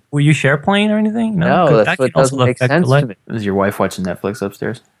streaming. No? Were you share playing or anything? No, that's what doesn't make sense to me. Is your wife watching Netflix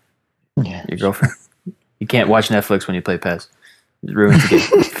upstairs? Yeah. Your girlfriend? You can't watch Netflix when you play PES. It ruins the game.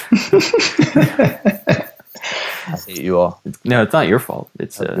 I hate you all. No, it's not your fault.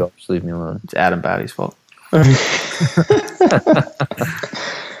 It's just leave me alone. It's Adam Bowdy's fault. But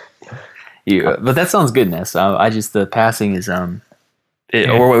that sounds good, Ness. The passing is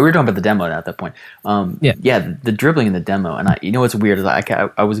or we were talking about the demo at that point. The dribbling in the demo, and what's weird is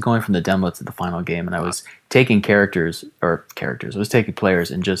I was going from the demo to the final game, and I was taking I was taking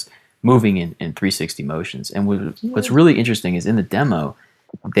players and just moving in 360 motions. And what's really interesting is in the demo,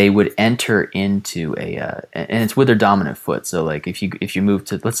 they would enter into and it's with their dominant foot. So like if you move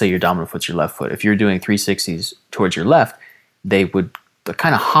to, let's say your dominant foot's your left foot, if you're doing 360s towards your left, they would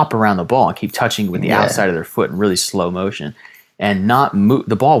kind of hop around the ball and keep touching with the outside of their foot in really slow motion, and not move.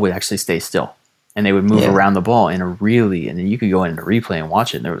 The ball would actually stay still, and they would move around the ball and then you could go into replay and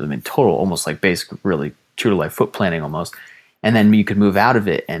watch it. And there was total, almost like basic, really true to life foot planning almost. And then you could move out of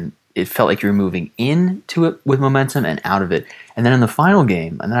it, and it felt like you were moving into it with momentum and out of it. And then in the final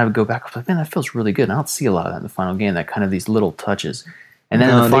game, and then I would go back, I was like, man, that feels really good. And I don't see a lot of that in the final game, that kind of these little touches. And then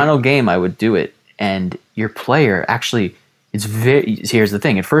in the final game, I would do it, and your player actually, here's the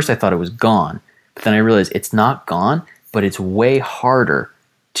thing. At first I thought it was gone, but then I realized it's not gone, but it's way harder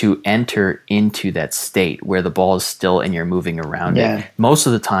to enter into that state where the ball is still and you're moving around it. Most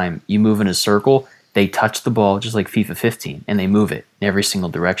of the time you move in a circle, they touch the ball just like FIFA 15, and they move it in every single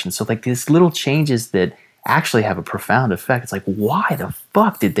direction. So like these little changes that actually have a profound effect. It's like, why the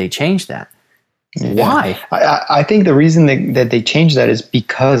fuck did they change that? Why? I think the reason that they changed that is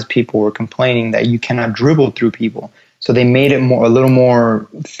because people were complaining that you cannot dribble through people. So they made it a little more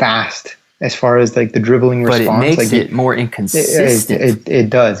fast as far as like the dribbling response. But it makes it more inconsistent. It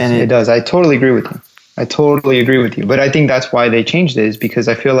does. It does. I totally agree with you. But I think that's why they changed it, is because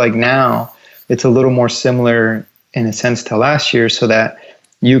I feel like now it's a little more similar in a sense to last year, so that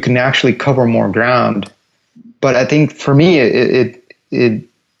you can actually cover more ground. But I think for me,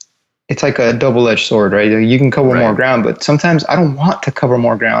 it's like a double-edged sword, right? You can cover more ground, but sometimes I don't want to cover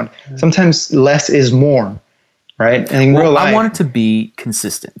more ground. Sometimes less is more, right? And in real life, I want it to be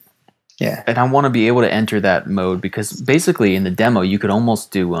consistent. Yeah. And I want to be able to enter that mode, because basically in the demo, you could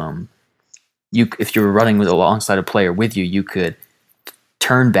almost do, if you were running alongside a player with you, you could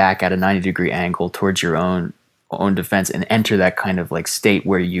turn back at a 90-degree angle towards your own defense and enter that kind of like state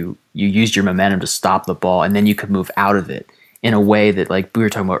where you used your momentum to stop the ball, and then you could move out of it in a way that, like we were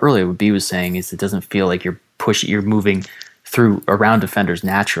talking about earlier, what B was saying is it doesn't feel like you're moving around defenders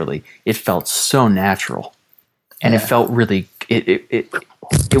naturally. It felt so natural, and it felt really it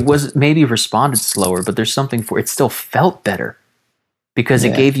was maybe responded slower, but there's something it still felt better because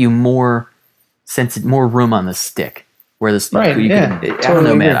it gave you more room on the stick. Where this, I don't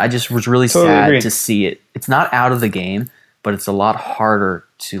know, man. I just was really sad to see it. It's not out of the game, but it's a lot harder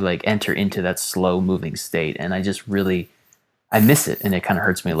to like enter into that slow moving state. And I just really, I miss it, and it kind of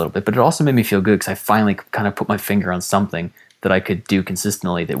hurts me a little bit. But it also made me feel good because I finally kind of put my finger on something that I could do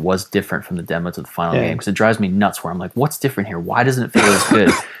consistently that was different from the demo to the final game. Because it drives me nuts where I'm like, what's different here? Why doesn't it feel as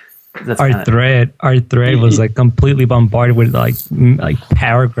good? Our thread was like completely bombarded with like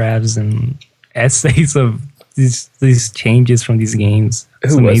paragraphs and essays of these changes from these games.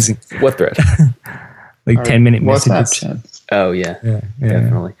 It's amazing. What thread? Like 10-minute messages. Oh yeah,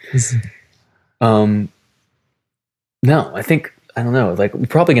 definitely. No, I think I don't know. Like, we're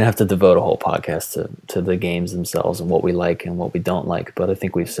probably gonna have to devote a whole podcast to the games themselves and what we like and what we don't like. But I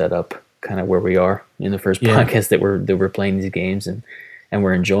think we've set up kind of where we are in the first podcast that we're playing these games and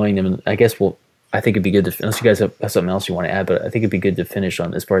we're enjoying them. And I guess I think it'd be good to, unless you guys have something else you want to add, but I think it'd be good to finish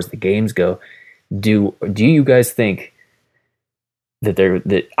on as far as the games go. Do you guys think that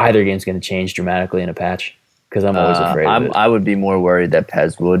either game's going to change dramatically in a patch? Because I'm always afraid of it. I would be more worried that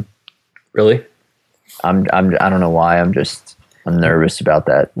PES would. Really? I don't know why. I'm nervous about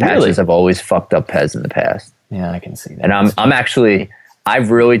that. Really? Patches have always fucked up PES in the past. Yeah, I can see that. And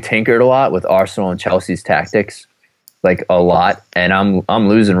I've really tinkered a lot with Arsenal and Chelsea's tactics, like a lot. And I'm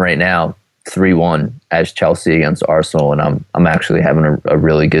losing right now 3-1 as Chelsea against Arsenal, and I'm actually having a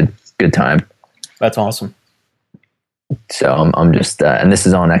really good time. That's awesome. So I'm just and this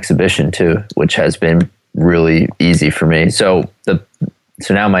is on exhibition too, which has been really easy for me. So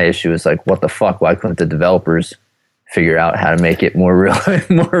now my issue is like, what the fuck? Why couldn't the developers figure out how to make it more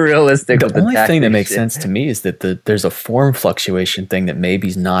realistic? The only thing that makes sense to me is that there's a form fluctuation thing that maybe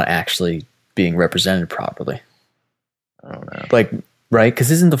is not actually being represented properly. I don't know. Like, right? Because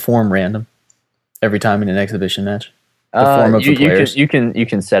isn't the form random every time in an exhibition match? The form of the players. You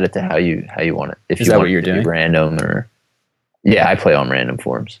can set it to how you want it. Is that what you're doing? Random or I play on random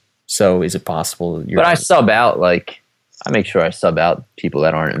forms. So is it possible? But I sub out, like, I make sure I sub out people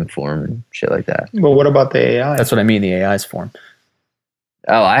that aren't informed and shit like that. But what about the AI? That's what I mean. The AI's form.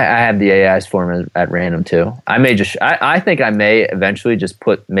 Oh, I have the AI's form at random too. I think I may eventually just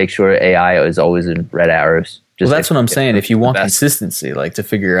make sure AI is always in red arrows. Well, that's what I'm saying. If you want consistency, like to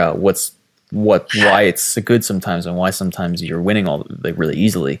figure out why it's good sometimes and why sometimes you're winning all like really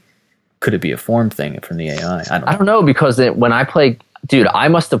easily, could it be a form thing from the AI? I don't know because when I play, dude, I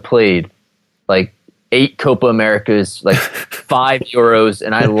must have played like 8 Copa Americas, like 5 Euros,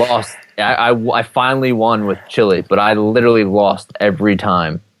 and I lost. I finally won with Chile, but I literally lost every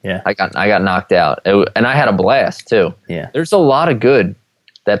time. Yeah, I got knocked out, and I had a blast too. Yeah, there's a lot of good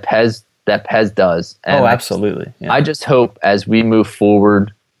that PES does. And absolutely. Yeah. I just hope as we move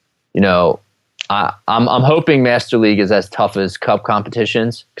forward, I'm hoping Master League is as tough as cup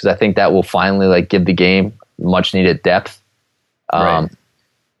competitions, because I think that will finally like give the game much needed depth. Right.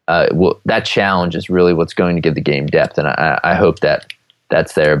 That challenge is really what's going to give the game depth, and I hope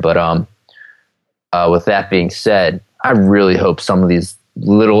that's there. But with that being said, I really hope some of these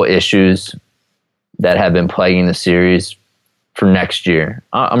little issues that have been plaguing the series for next year,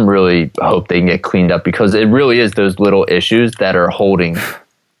 I'm really hope they can get cleaned up, because it really is those little issues that are holding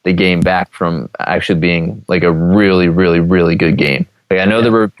the game back from actually being like a really, really, really good game. Like, I know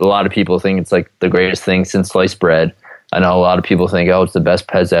there were a lot of people think it's like the greatest thing since sliced bread. I know a lot of people think, oh, it's the best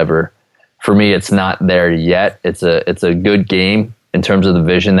PES ever. For me, it's not there yet. It's a good game in terms of the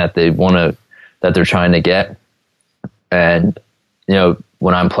vision that they're trying to get. And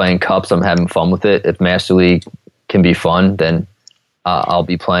when I'm playing cups, I'm having fun with it. If Master League can be fun, then I'll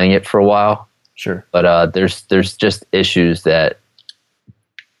be playing it for a while. Sure. But there's just issues that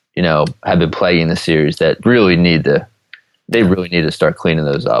have been plaguing the series that really need to start cleaning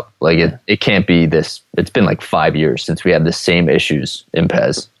those up. Like it can't be this. It's been like 5 years since we had the same issues in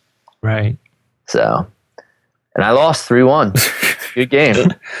PES. Right. So, and I lost 3-1. Good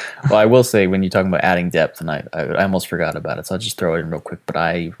game. Well, I will say, when you're talking about adding depth, and I almost forgot about it, so I'll just throw it in real quick. But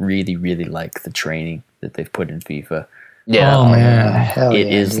I really, really like the training that they've put in FIFA. Yeah. Oh man. It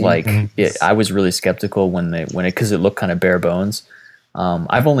is like I was really skeptical when it because it looked kind of bare bones.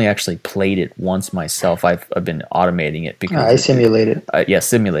 I've only actually played it once myself. I've been automating it because I simulated.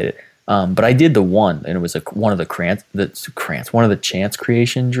 Simulated. But I did the one, and it was one of the chance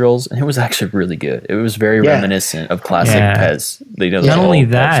creation drills, and it was actually really good. It was very reminiscent of classic PES. Not only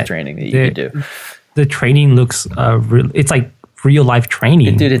that, training that you could do. The training looks it's like real life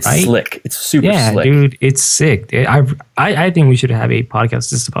training. Dude, it's right? slick. It's super slick. Yeah, dude, it's sick. I think we should have a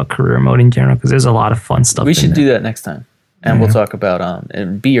podcast just about career mode in general, because there's a lot of fun stuff. We should do that next time. And we'll talk about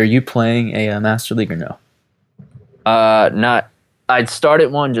and B, are you playing a Master League or no? Not. I'd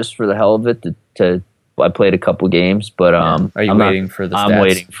started one just for the hell of it. I played a couple games, but are you waiting for the stats? I'm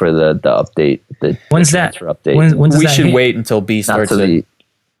waiting for the update. When's that? Update. When we should wait until B starts. Go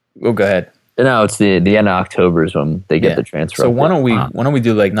ahead. No, it's the end of October is when they get the transfer. So why don't we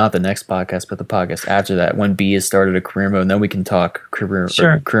do like not the next podcast, but the podcast after that, when B has started a career mode, and then we can talk career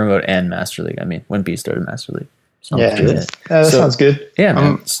mode and Master League. I mean, when B started Master League. Sounds good. That sounds good. Yeah,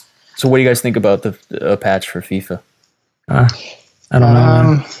 man. So what do you guys think about the patch for FIFA? I don't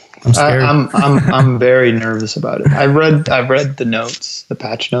know. I'm scared. I'm very nervous about it. I've read the notes, the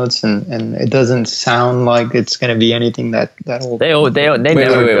patch notes, and it doesn't sound like it's going to be anything that'll. They never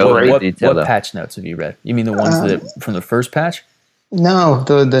go into detail. What patch notes have you read? You mean the ones that from the first patch? No,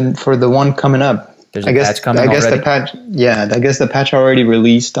 the for the one coming up. There's a patch coming I guess already? the patch. Yeah, I guess the patch already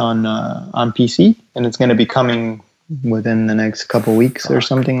released on PC, and it's going to be coming within the next couple weeks or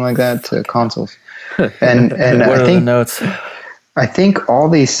something like that to consoles. And what are the notes? I think all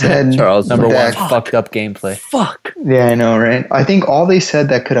they said Charles, Number one, fucked up gameplay. Fuck. Yeah, I know, right? I think all they said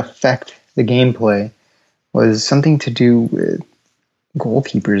that could affect the gameplay was something to do with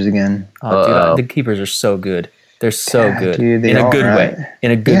goalkeepers again. Oh, dude, the keepers are so good. They're so good. Dude, in a good way.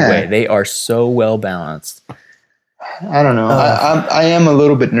 In a good way. They are so well balanced. I don't know. I am a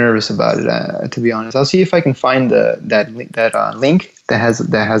little bit nervous about it, to be honest. I'll see if I can find that link that has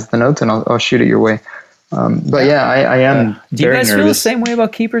the notes, and I'll shoot it your way. But yeah, I am. Do you guys nervous. feel the same way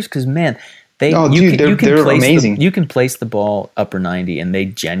about keepers? Because man, they're amazing. You can place the ball upper 90, and they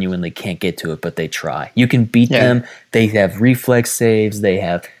genuinely can't get to it, but they try. You can beat them. They have reflex saves.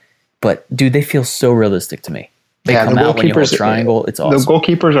 But dude, they feel so realistic to me. They come out when you hold triangle. It's awesome. The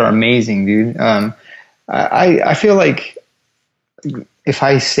goalkeepers are amazing, dude. I feel like if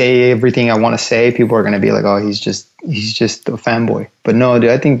I say everything I want to say, people are going to be like, "Oh, he's just a fanboy." But no, dude,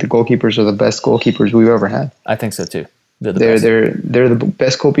 I think the goalkeepers are the best goalkeepers we've ever had. I think so too. They're the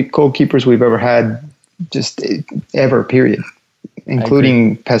best goalkeepers we've ever had, just ever. Period,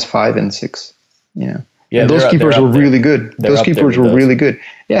 including PES 5 and 6. Yeah, and those keepers were really good. Those keepers were really good.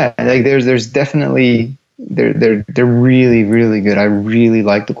 Yeah, like there's definitely they're really, really good. I really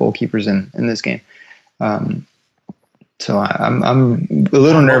like the goalkeepers in this game. So I'm a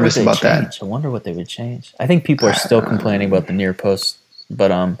little nervous about that. I wonder what they would change. I think people are still complaining about the near post,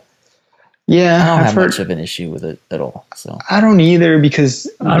 but I don't have much of an issue with it at all. So I don't either because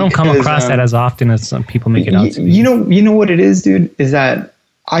I don't come across that as often as some people make it out to be. You know what it is, dude, is that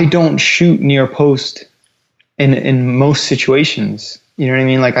I don't shoot near post in most situations. You know what I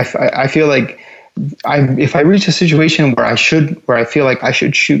mean? Like I feel like if I reach a situation where I feel like I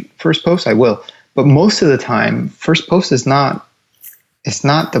should shoot first post, I will. But most of the time, first post is not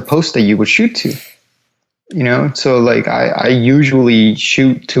the post that you would shoot to. You know, so like I usually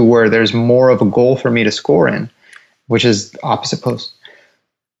shoot to where there's more of a goal for me to score in, which is opposite post.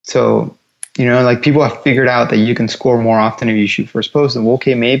 So, you know, like people have figured out that you can score more often if you shoot first post. And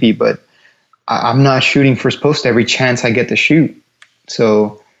okay, maybe, but I'm not shooting first post every chance I get to shoot.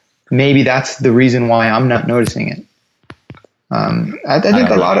 So maybe that's the reason why I'm not noticing it. I think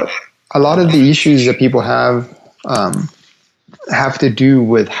a lot of the issues that people have to do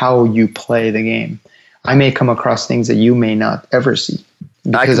with how you play the game. I may come across things that you may not ever see.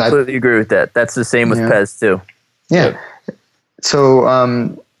 I completely agree with that. That's the same with PES too. Yeah. So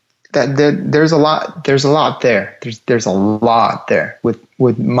there's a lot there. There's a lot there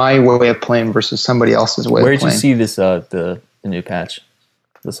with my way of playing versus somebody else's way of playing. Where did you see this the new patch?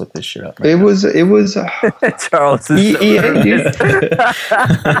 Let's look this shit up. It was Charles is EA, dude.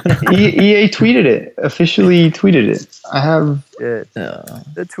 EA tweeted it. Officially tweeted it. I have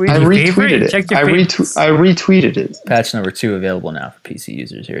the tweet. I retweeted it. I retweeted it. Patch number 2 available now for PC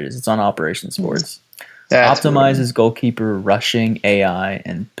users. Here it is. It's on Operation Sports. That's Optimizes goalkeeper rushing, AI,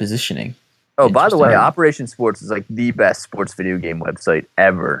 and positioning. Oh, by the way, Operation Sports is like the best sports video game website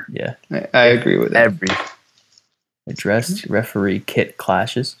ever. Yeah, I agree with that. Addressed referee kit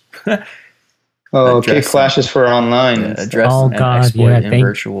clashes. Kit clashes for online. Addressed and exploit in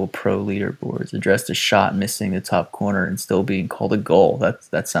virtual pro leaderboards. Addressed a shot missing the top corner and still being called a goal.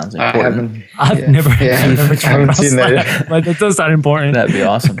 That sounds important. I've never seen that. But it does sound important. That'd be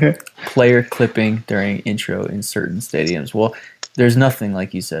awesome. Player clipping during intro in certain stadiums. Well, there's nothing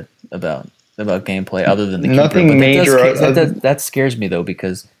like you said about gameplay other than the nothing keeper. major. That scares me though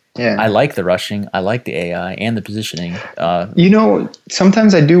because. Yeah. I like the rushing. I like the AI and the positioning. You know,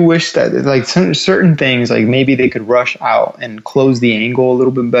 sometimes I do wish that like certain things, like maybe they could rush out and close the angle a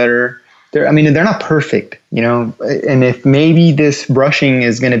little bit better. They're not perfect, you know. And if maybe this rushing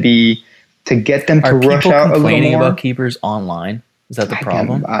is going to be to get them to rush out a little more. Are people complaining about keepers online? Is that the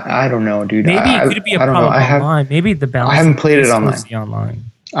problem? I don't know, dude. Maybe it could be a problem online. Maybe the balance. I haven't played it online.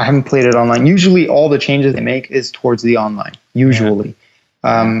 I haven't played it online. Usually, all the changes they make is towards the online. Usually. Yeah.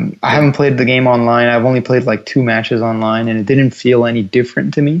 I haven't played the game online. I've only played like 2 matches online, and it didn't feel any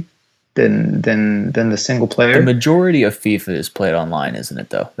different to me than the single player. The majority of FIFA is played online, isn't it?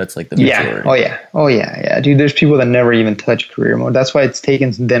 Though that's like the majority. Oh yeah. Dude, there's people that never even touch career mode. That's why it's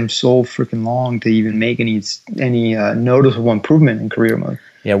taken them so freaking long to even make any noticeable improvement in career mode.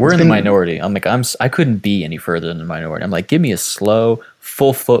 Yeah, we're in the minority. I couldn't be any further than the minority. I'm like, give me a slow,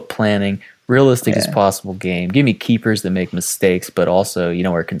 full foot planning. Realistic as possible game. Give me keepers that make mistakes, but also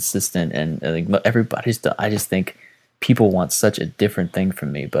are consistent and like everybody's. I just think people want such a different thing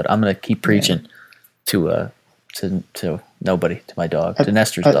from me, but I'm gonna keep preaching to Nobody. To my dog. To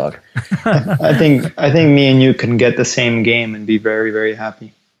Nestor's dog. I think me and you can get the same game and be very, very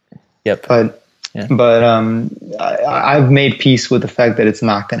happy. Yep. But I've made peace with the fact that it's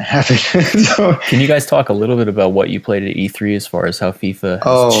not going to happen. So, can you guys talk a little bit about what you played at E3 as far as how FIFA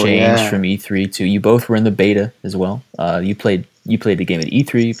has changed from E3 to? You both were in the beta as well. You played the game at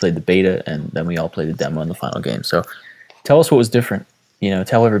E3, you played the beta, and then we all played the demo in the final game. So tell us what was different.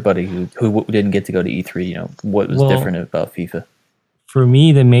 Tell everybody who didn't get to go to E3. What was different about FIFA. For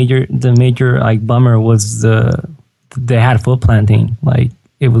me, the major like bummer was they had foot planting. Like,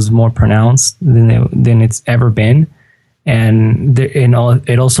 it was more pronounced than it's ever been, and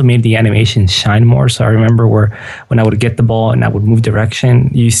it also made the animation shine more. So I remember when I would get the ball and I would move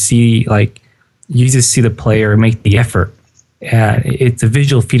direction, you just see the player make the effort. The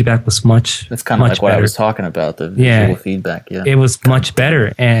visual feedback was much. That's kind of like what better. I was talking about, the visual feedback. Yeah, it was much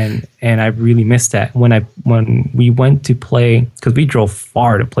better, and I really missed that when we went to play, because we drove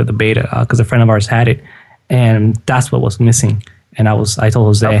far to play the beta because a friend of ours had it, and that's what was missing. And I told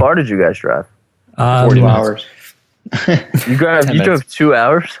Jose. How far did you guys drive? 40 hours. You drove 2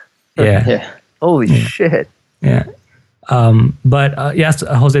 hours? Yeah. Holy shit. Yeah. But yes,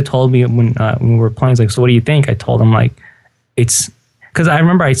 Jose told me when we were playing, he's like, so what do you think? I told him, like, it's because I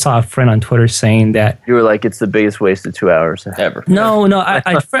remember I saw a friend on Twitter saying that you were like, it's the biggest waste of 2 hours ever. No.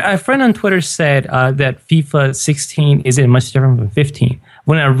 A friend on Twitter said that FIFA 16 isn't much different from 15.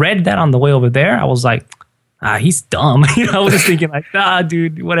 When I read that on the way over there, I was like, he's dumb. I was just thinking like,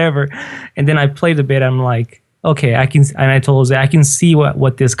 dude, whatever. And then I played the beta. I'm like, okay, I told Jose, I can see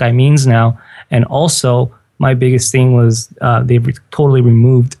what this guy means now. And also, my biggest thing was they totally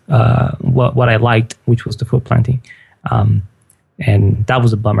removed what I liked, which was the foot planting. And that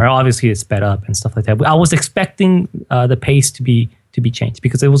was a bummer. Obviously, it sped up and stuff like that. But I was expecting the pace to be changed,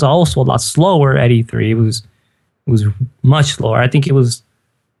 because it was also a lot slower at E3. It was much slower. I think it was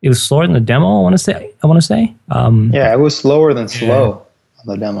slower than the demo. I want to say. It was slower than slow on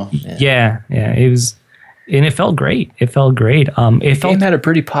the demo. Yeah. It was, and it felt great. It felt had a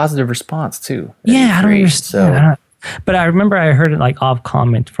pretty positive response too. Yeah, I don't understand. But I remember I heard it like off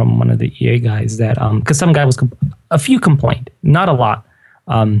comment from one of the EA guys that because some guy a few complained, not a lot.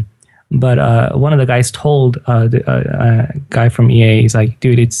 But one of the guys told the guy from EA, he's like,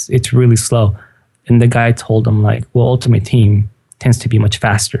 dude, it's really slow. And the guy told him like, well, Ultimate Team tends to be much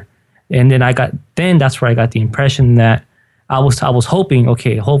faster. And then that's where I got the impression that I was hoping,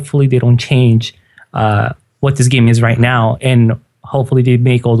 okay, hopefully they don't change what this game is right now, and hopefully they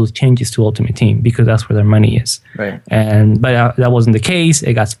make all those changes to Ultimate Team, because that's where their money is. Right. But that wasn't the case.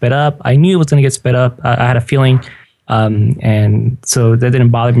 It got sped up. I knew it was going to get sped up. I had a feeling, and so that didn't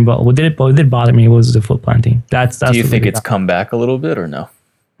bother me. But what did bother me was the foot planting. That's. Do you think it's come back a little bit or no?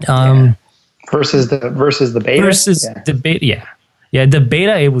 Versus the beta. The beta, yeah. Yeah, the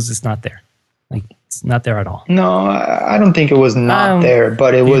beta, it was just not there. Like, it's not there at all. No, I don't think it was not there,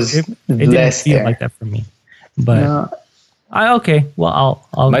 but it was it less didn't feel there. like that for me. But okay, well,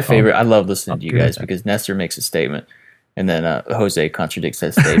 I'll. My favorite. I love listening to you guys because Nestor makes a statement, and then Jose contradicts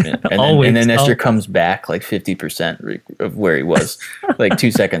that statement, and then Nestor comes back like 50% of where he was like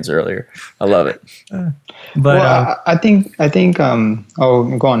 2 seconds earlier. I love it. But I think.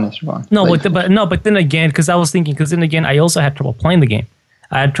 Oh, go on, Nestor. Go on. No, but then again, because I also had trouble playing the game.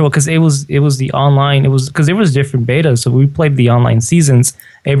 I had trouble because it was the online. It was because there was different betas, so we played the online seasons.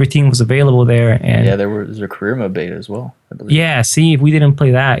 Everything was available there, and there was a career mode beta as well, I believe. Yeah, see, if we didn't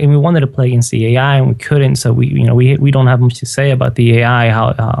play that, and we wanted to play against the AI, and we couldn't, so we don't have much to say about the AI,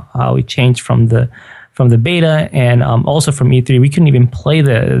 how it changed from the beta, and also from E3, we couldn't even play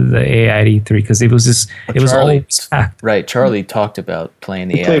the AI at E3 because it was all packed. Right, Charlie talked about playing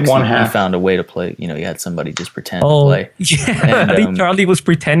the AI. Played one half. He found a way to play. You had somebody just pretend to play. Yeah, and, I think Charlie was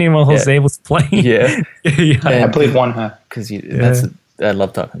pretending while Jose was playing. Yeah, I played one half because I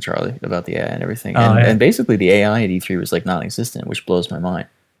love talking to Charlie about the AI and everything. And basically, the AI at E3 was like non-existent, which blows my mind.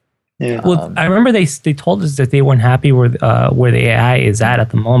 Yeah. Well, I remember they told us that they weren't happy where the AI is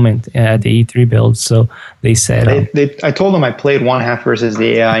at the moment at the E3 build. So they said I told him I played one half versus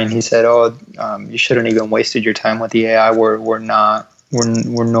the AI, and he said, "Oh, you shouldn't even wasted your time with the AI. We're not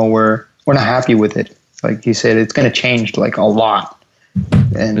happy with it." Like he said, it's going to change like a lot,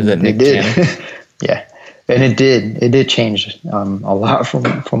 and it did. Yeah, and it did change a lot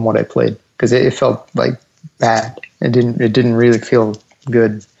from what I played because it felt like bad. It didn't really feel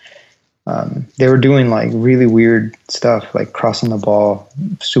good. They were doing like really weird stuff, like crossing the ball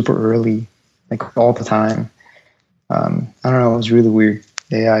super early, like all the time. I don't know. It was really weird.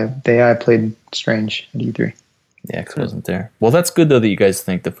 The AI played strange at E3. Yeah, because it wasn't there. Well, that's good though that you guys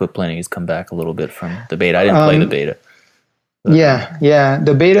think the foot planting has come back a little bit from the beta. I didn't play the beta. Yeah.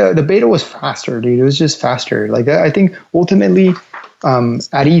 The beta was faster, dude. It was just faster. Like I think ultimately,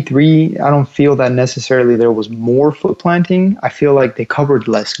 at E3, I don't feel that necessarily there was more foot planting. I feel like they covered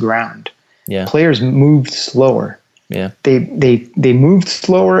less ground. Yeah. Players moved slower. Yeah. They moved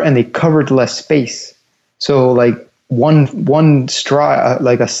slower and they covered less space. So like one stride,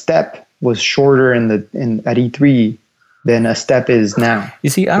 like a step was shorter at E3 than a step is now.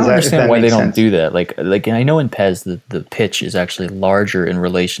 You see, I don't understand why they don't do that. Like I know in PES the pitch is actually larger in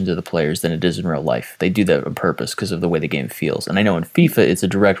relation to the players than it is in real life. They do that on purpose because of the way the game feels. And I know in FIFA it's a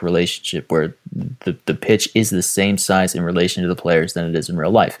direct relationship where the pitch is the same size in relation to the players than it is in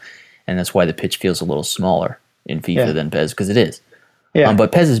real life. And that's why the pitch feels a little smaller in FIFA than PES, because it is. Yeah.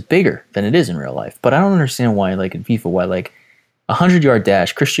 But PES is bigger than it is in real life. But I don't understand why, like in FIFA, why like 100-yard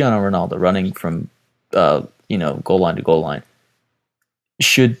dash, Cristiano Ronaldo running from goal line to goal line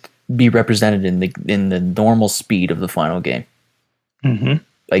should be represented in the normal speed of the final game. Mm-hmm.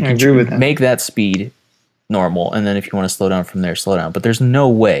 Like, I agree with that. Make that speed normal, and then if you want to slow down from there, slow down. But there's no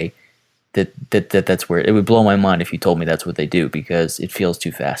way that's where it would blow my mind if you told me that's what they do, because it feels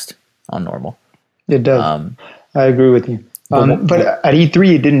too fast on normal. It does. I agree with you. But at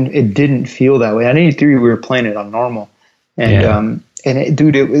E3, it didn't feel that way. At E3, we were playing it on normal, and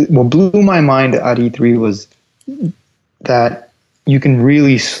what blew my mind at E3 was that you can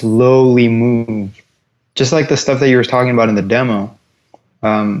really slowly move, just like the stuff that you were talking about in the demo,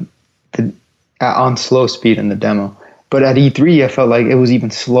 on slow speed in the demo. But at E3, I felt like it was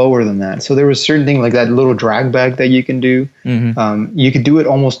even slower than that. So there was certain things like that little drag back that you can do. Mm-hmm. You could do it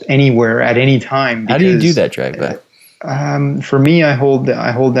almost anywhere at any time. How do you do that drag back? For me, I hold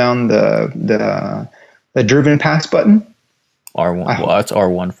down the driven pass button. R1. Well, that's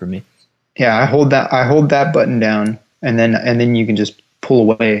R1 for me. Yeah, I hold that button down, and then you can just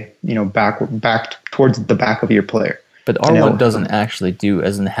pull away, back towards the back of your player. But R1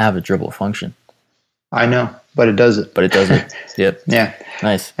 doesn't have a dribble function. I know, but it does it. Yep. Yeah.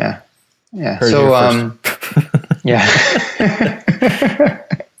 Nice. Yeah. Heard so yeah.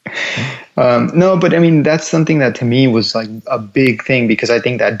 No, but I mean that's something that to me was like a big thing, because I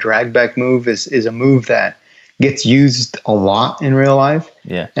think that drag back move is a move that gets used a lot in real life.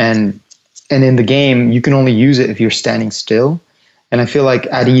 Yeah. And in the game, you can only use it if you're standing still. And I feel like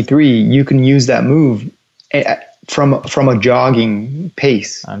at E3, you can use that move from a jogging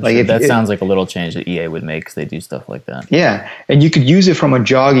pace. Sounds like a little change that EA would make, because they do stuff like that. Yeah. And you could use it from a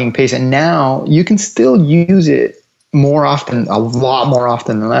jogging pace. And now you can still use it a lot more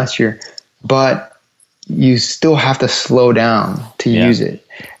often than last year. But you still have to slow down to use it.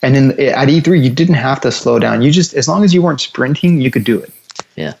 And at E3, you didn't have to slow down. You just, as long as you weren't sprinting, you could do it.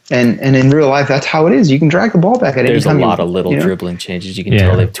 Yeah. And in real life, that's how it is. You can drag the ball back at any time. There's a lot of little dribbling changes. You can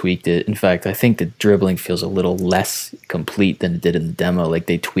tell they've tweaked it. In fact, I think the dribbling feels a little less complete than it did in the demo. Like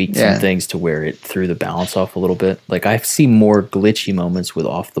they tweaked some things to where it threw the balance off a little bit. Like I see more glitchy moments with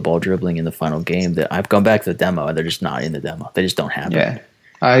off the ball dribbling in the final game that I've gone back to the demo and they're just not in the demo. They just don't happen. Yeah.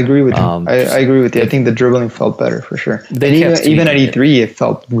 I agree with you. I agree with you. I think the dribbling felt better for sure. Even at E3, it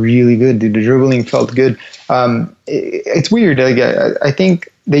felt really good. Dude, the dribbling felt good. It's weird. Like, I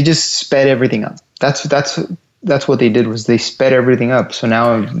think they just sped everything up. That's what they did, was they sped everything up. So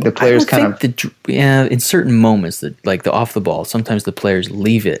now the players in certain moments, that like the off the ball, sometimes the players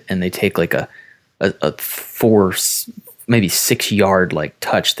leave it and they take like a 4, maybe 6 yard like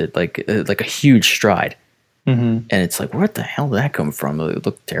touch that like a huge stride. Mm-hmm. And it's like, where the hell did that come from? It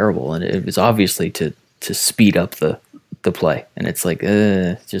looked terrible, and it was obviously to speed up the play. And it's like,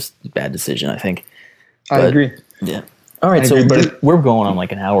 just a bad decision, I think. I agree. Yeah. All right, we're going on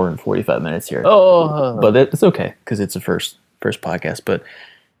like an hour and 45 minutes here. But it's okay because it's a first podcast. But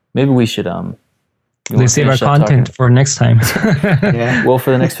maybe we should Let's save our content for next time. Yeah. Well,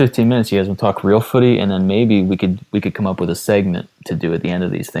 for the next 15 minutes, you guys will talk real footy, and then maybe we could come up with a segment to do at the end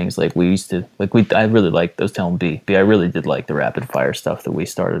of these things. Like we used to, I really liked, I was telling B, I really did like the rapid fire stuff that we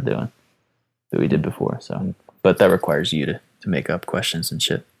started doing, that we did before. So, but that requires you to make up questions and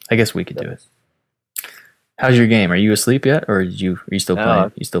shit. I guess we could do it. How's your game? Are you asleep yet, or are you still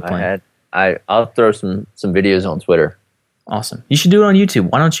playing? You still playing? I'll throw some videos on Twitter. Awesome. You should do it on YouTube.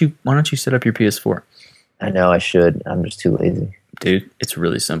 Why don't you set up your PS4? I know I should. I'm just too lazy. Dude, it's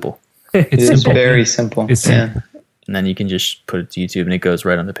really simple. It's very simple. It's simple. And then you can just put it to YouTube and it goes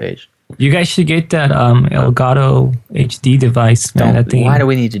right on the page. You guys should get that Elgato HD device, man. Why do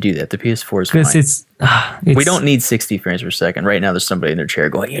we need to do that? The PS4 is fine. Because it's we don't need 60 frames per second. Right now there's somebody in their chair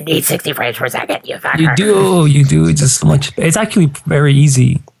going, you need 60 frames per second, you fucker. You do. It's just so much. It's actually very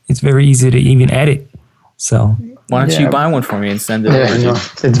easy. It's very easy to even edit. So why don't you buy one for me and send it over? No,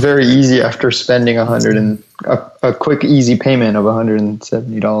 it's very easy after spending $100 a quick, easy payment of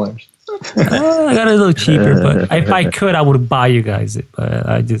 $170. I got it a little cheaper, but if I could, I would buy you guys it. But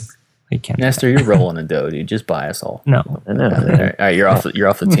I can't. Nestor, you're rolling the dough, dude. Just buy us all. No. All right, you're off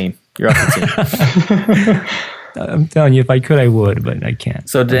the team. You're off the team. I'm telling you, if I could, I would, but I can't.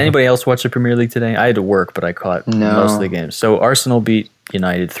 So did anybody else watch the Premier League today? I had to work, but I caught most of the games. So Arsenal beat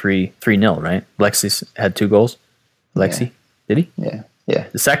United 3-0, right? Lexi had 2 goals. Lexi? Did he? Yeah.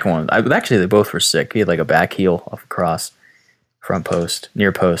 The second one, actually, they both were sick. He had like a back heel off a cross, front post,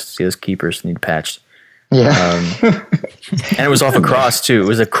 near post. See, those keepers need patched. Yeah. And it was off a cross, too. It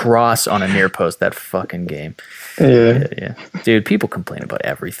was a cross on a near post, that fucking game. Yeah. Dude, people complain about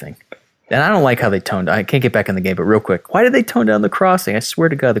everything. And I don't like how they I can't get back in the game, but real quick, why did they tone down the crossing? I swear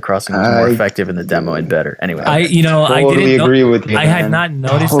to God, the crossing was more effective in the demo and better. Anyway, I totally agree with you. I had not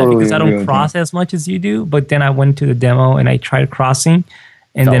noticed that because I don't cross as much as you do. But then I went to the demo and I tried crossing,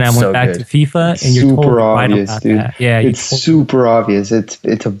 and then I went back to FIFA, and you're totally right about that. Yeah, it's super obvious.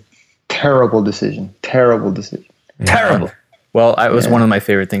 It's a terrible decision. Terrible. Well, it was one of my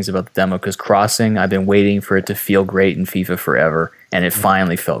favorite things about the demo because crossing, I've been waiting for it to feel great in FIFA forever, and it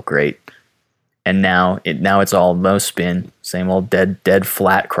finally felt great. And now it's all no spin, same old dead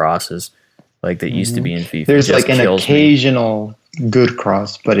flat crosses like that used to be in FIFA. There's like an occasional good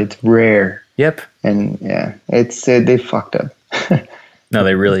cross, but it's rare. Yep. And it's they fucked up. No,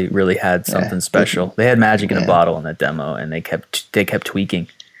 they really had something special. They had magic in a bottle in that demo, and they kept tweaking.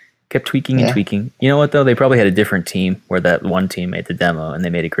 Kept tweaking and tweaking. You know what, though? They probably had a different team where that one team made the demo, and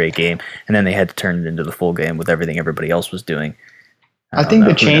they made a great game, and then they had to turn it into the full game with everything everybody else was doing. I think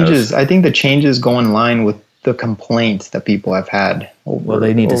the changes go in line with the complaints that people have had. Well,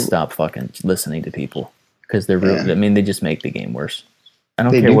 they need to stop fucking listening to people because they're really, I mean, they just make the game worse. I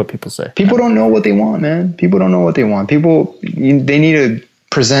don't care what people say. People don't know what they want, man. People don't know what they want. They need to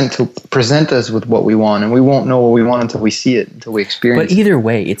present us with what we want, and we won't know what we want until we see it, until we experience it. But either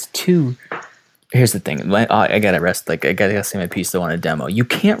way, it's too... Here's the thing. I got to rest. Like, I got to say my piece, though, on a demo. You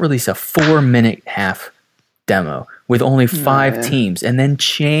can't release a 4-minute half demo with only 5 teams and then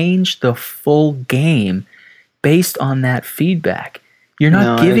change the full game based on that feedback. You're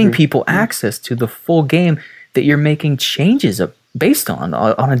not giving people access to the full game that you're making changes based on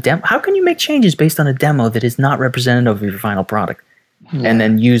a demo. How can you make changes based on a demo that is not representative of your final product and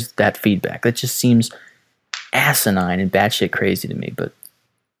then use that feedback? That just seems asinine and batshit crazy to me. But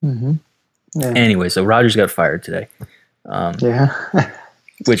anyway, so Rodgers got fired today.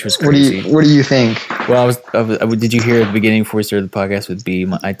 Which was crazy. What do you think? Well, did you hear at the beginning before we started the podcast with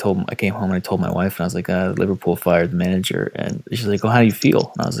B? I came home and I told my wife, and I was like, Liverpool fired the manager, and she's like, "Well, how do you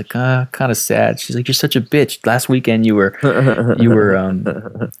feel?" And I was like, kind of sad. She's like, "You're such a bitch. Last weekend you were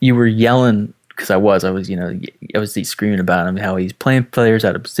yelling." Because I was screaming about him, how he's playing players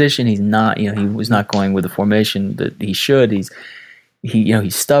out of position. He's not, he was not going with the formation that he should. He's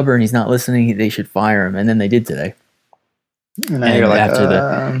stubborn. He's not listening. They should fire him. And then they did today. And you're like,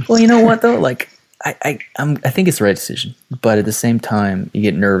 well, you know what though? Like, I think it's the right decision, but at the same time, you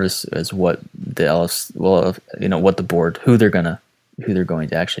get nervous as what the board, who they're going to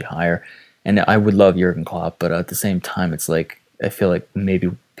actually hire. And I would love Jurgen Klopp, but at the same time, it's like I feel like maybe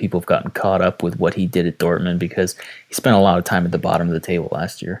people have gotten caught up with what he did at Dortmund because he spent a lot of time at the bottom of the table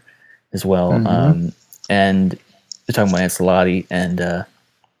last year as well. And they're talking about Ancelotti, and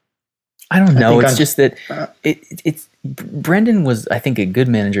I don't know. It's just that it's Brendan was, I think, a good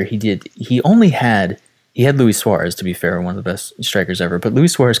manager. He had Luis Suarez, to be fair, one of the best strikers ever. But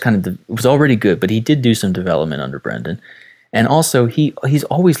Luis Suarez was already good, but he did do some development under Brendan. And also, he's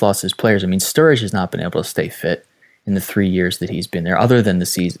always lost his players. I mean, Sturridge has not been able to stay fit in the 3 years that he's been there, other than the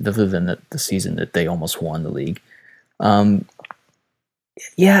season that they almost won the league.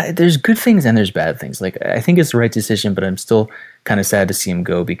 There's good things and there's bad things. Like, I think it's the right decision, but I'm still kind of sad to see him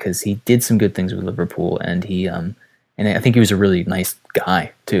go because he did some good things with Liverpool, and and I think he was a really nice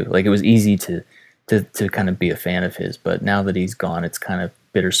guy too. Like, it was easy to kind of be a fan of his, but now that he's gone, it's kind of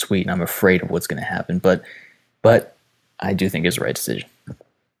bittersweet, and I'm afraid of what's going to happen. But I do think it's the right decision.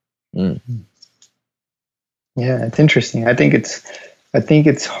 Yeah, it's interesting. I think it's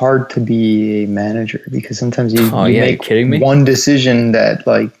hard to be a manager because sometimes you make one decision that,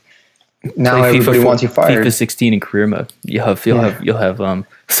 like, now everybody wants you fired. FIFA 16 in career mode. You'll have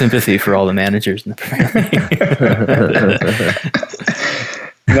sympathy for all the managers in the Premier League.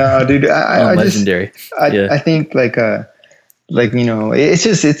 No, dude, legendary. I think it's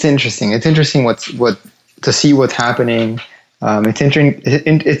interesting. It's interesting to see what's happening.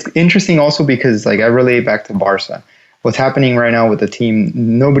 It's interesting also because, like, I relate back to Barca. What's happening right now with the team?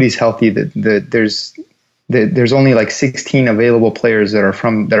 Nobody's healthy. There's only like 16 available players that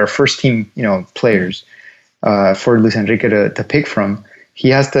are first team, players, for Luis Enrique to pick from. He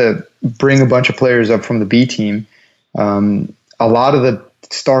has to bring a bunch of players up from the B team. A lot of the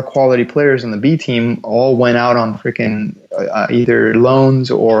star quality players on the B team all went out on freaking either loans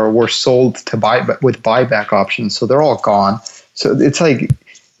or were sold to with buyback options. So they're all gone. So it's like,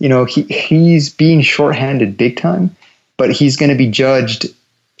 he's being shorthanded big time, but he's going to be judged.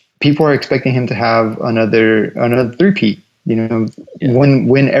 People are expecting him to have another three-peat,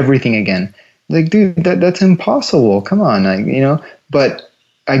 win everything again. Like, dude, that's impossible. Come on, But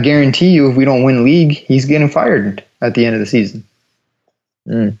I guarantee you, if we don't win league, he's getting fired at the end of the season.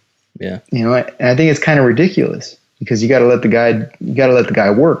 Yeah. And I think it's kind of ridiculous because you got to let the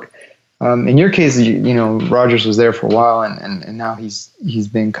guy work. In your case, Rodgers was there for a while, and now he's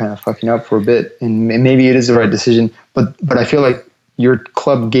been kind of fucking up for a bit, and maybe it is the right decision. But I feel like your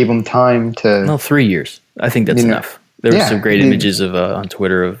club gave him time to. No, 3 years. I think that's enough. There were some great images of on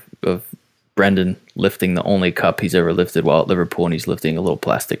Twitter of Brendan lifting the only cup he's ever lifted while at Liverpool, and he's lifting a little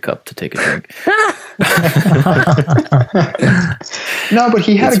plastic cup to take a drink. No, but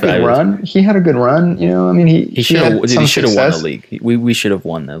he had a good run. He had a good run. He should have won the league. We should have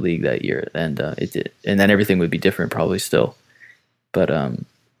won the league that year, and it did. And then everything would be different, probably still. But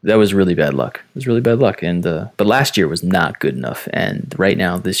that was really bad luck. It was really bad luck. And but last year was not good enough, and right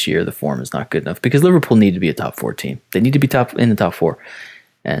now this year the form is not good enough because Liverpool need to be a top 4 team. They need to be in the top 4,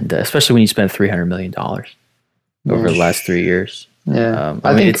 and especially when you spend $300 million over the last 3 years. Yeah,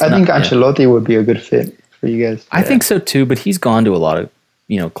 I think Ancelotti would be a good fit for you guys. I think so too, but he's gone to a lot of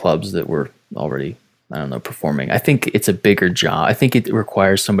clubs that were already performing. I think it's a bigger job. I think it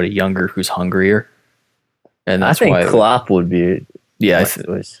requires somebody younger who's hungrier, and that's why Klopp would be. Yeah,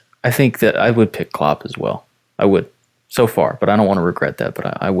 I think that I would pick Klopp as well. I would so far, but I don't want to regret that.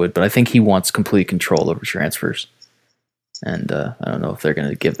 But I would. But I think he wants complete control over transfers, and I don't know if they're going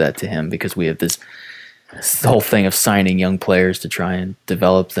to give that to him because we have this whole thing of signing young players to try and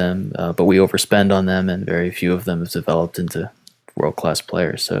develop them, but we overspend on them, and very few of them have developed into world-class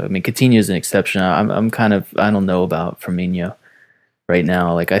players. So, I mean, Coutinho is an exception. I'm kind of, I don't know about Firmino right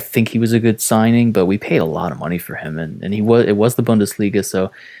now. Like, I think he was a good signing, but we paid a lot of money for him, and it was the Bundesliga, so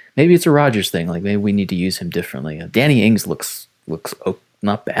maybe it's a Rodgers thing. Like, maybe we need to use him differently. Danny Ings looks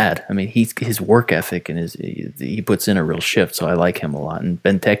not bad. I mean, his work ethic and he puts in a real shift, so I like him a lot. And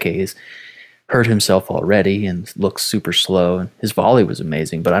Benteke is hurt himself already and looks super slow. And his volley was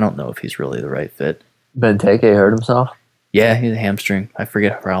amazing, but I don't know if he's really the right fit. Benteke hurt himself? Yeah, he's a hamstring. I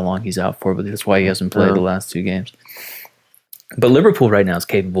forget for how long he's out for, but that's why he hasn't played the last 2 games. But Liverpool right now is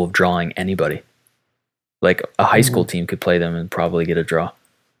capable of drawing anybody. Like a high school team could play them and probably get a draw.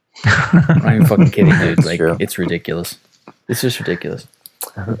 I'm not even fucking kidding, dude. Like, it's ridiculous. It's just ridiculous.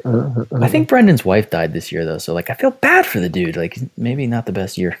 I think Brendan's wife died this year, though, so like I feel bad for the dude. Like, maybe not the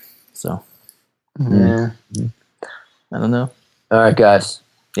best year. So yeah, I don't know. All right, guys.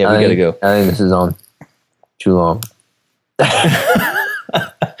 Yeah, we gotta go. I think this is on too long.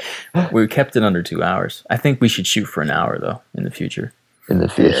 We kept it under 2 hours. I think we should shoot for an hour though in the future.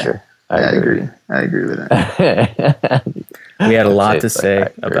 Yeah, I agree. I agree with that. We had a lot to say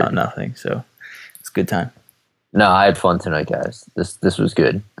about nothing, so it's a good time. No, I had fun tonight, guys. This was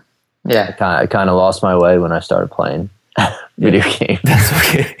good. Yeah, I kind of lost my way when I started playing video games. That's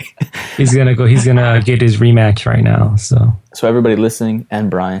okay. He's gonna get his rematch right now. So everybody listening and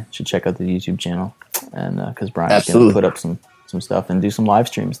Brian should check out the YouTube channel, and because Brian's gonna put up some stuff and do some live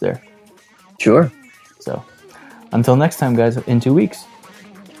streams there. Sure. So until next time, guys. In 2 weeks.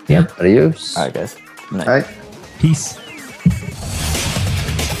 Yep. Adios. All right, guys. Good night. All right. Peace.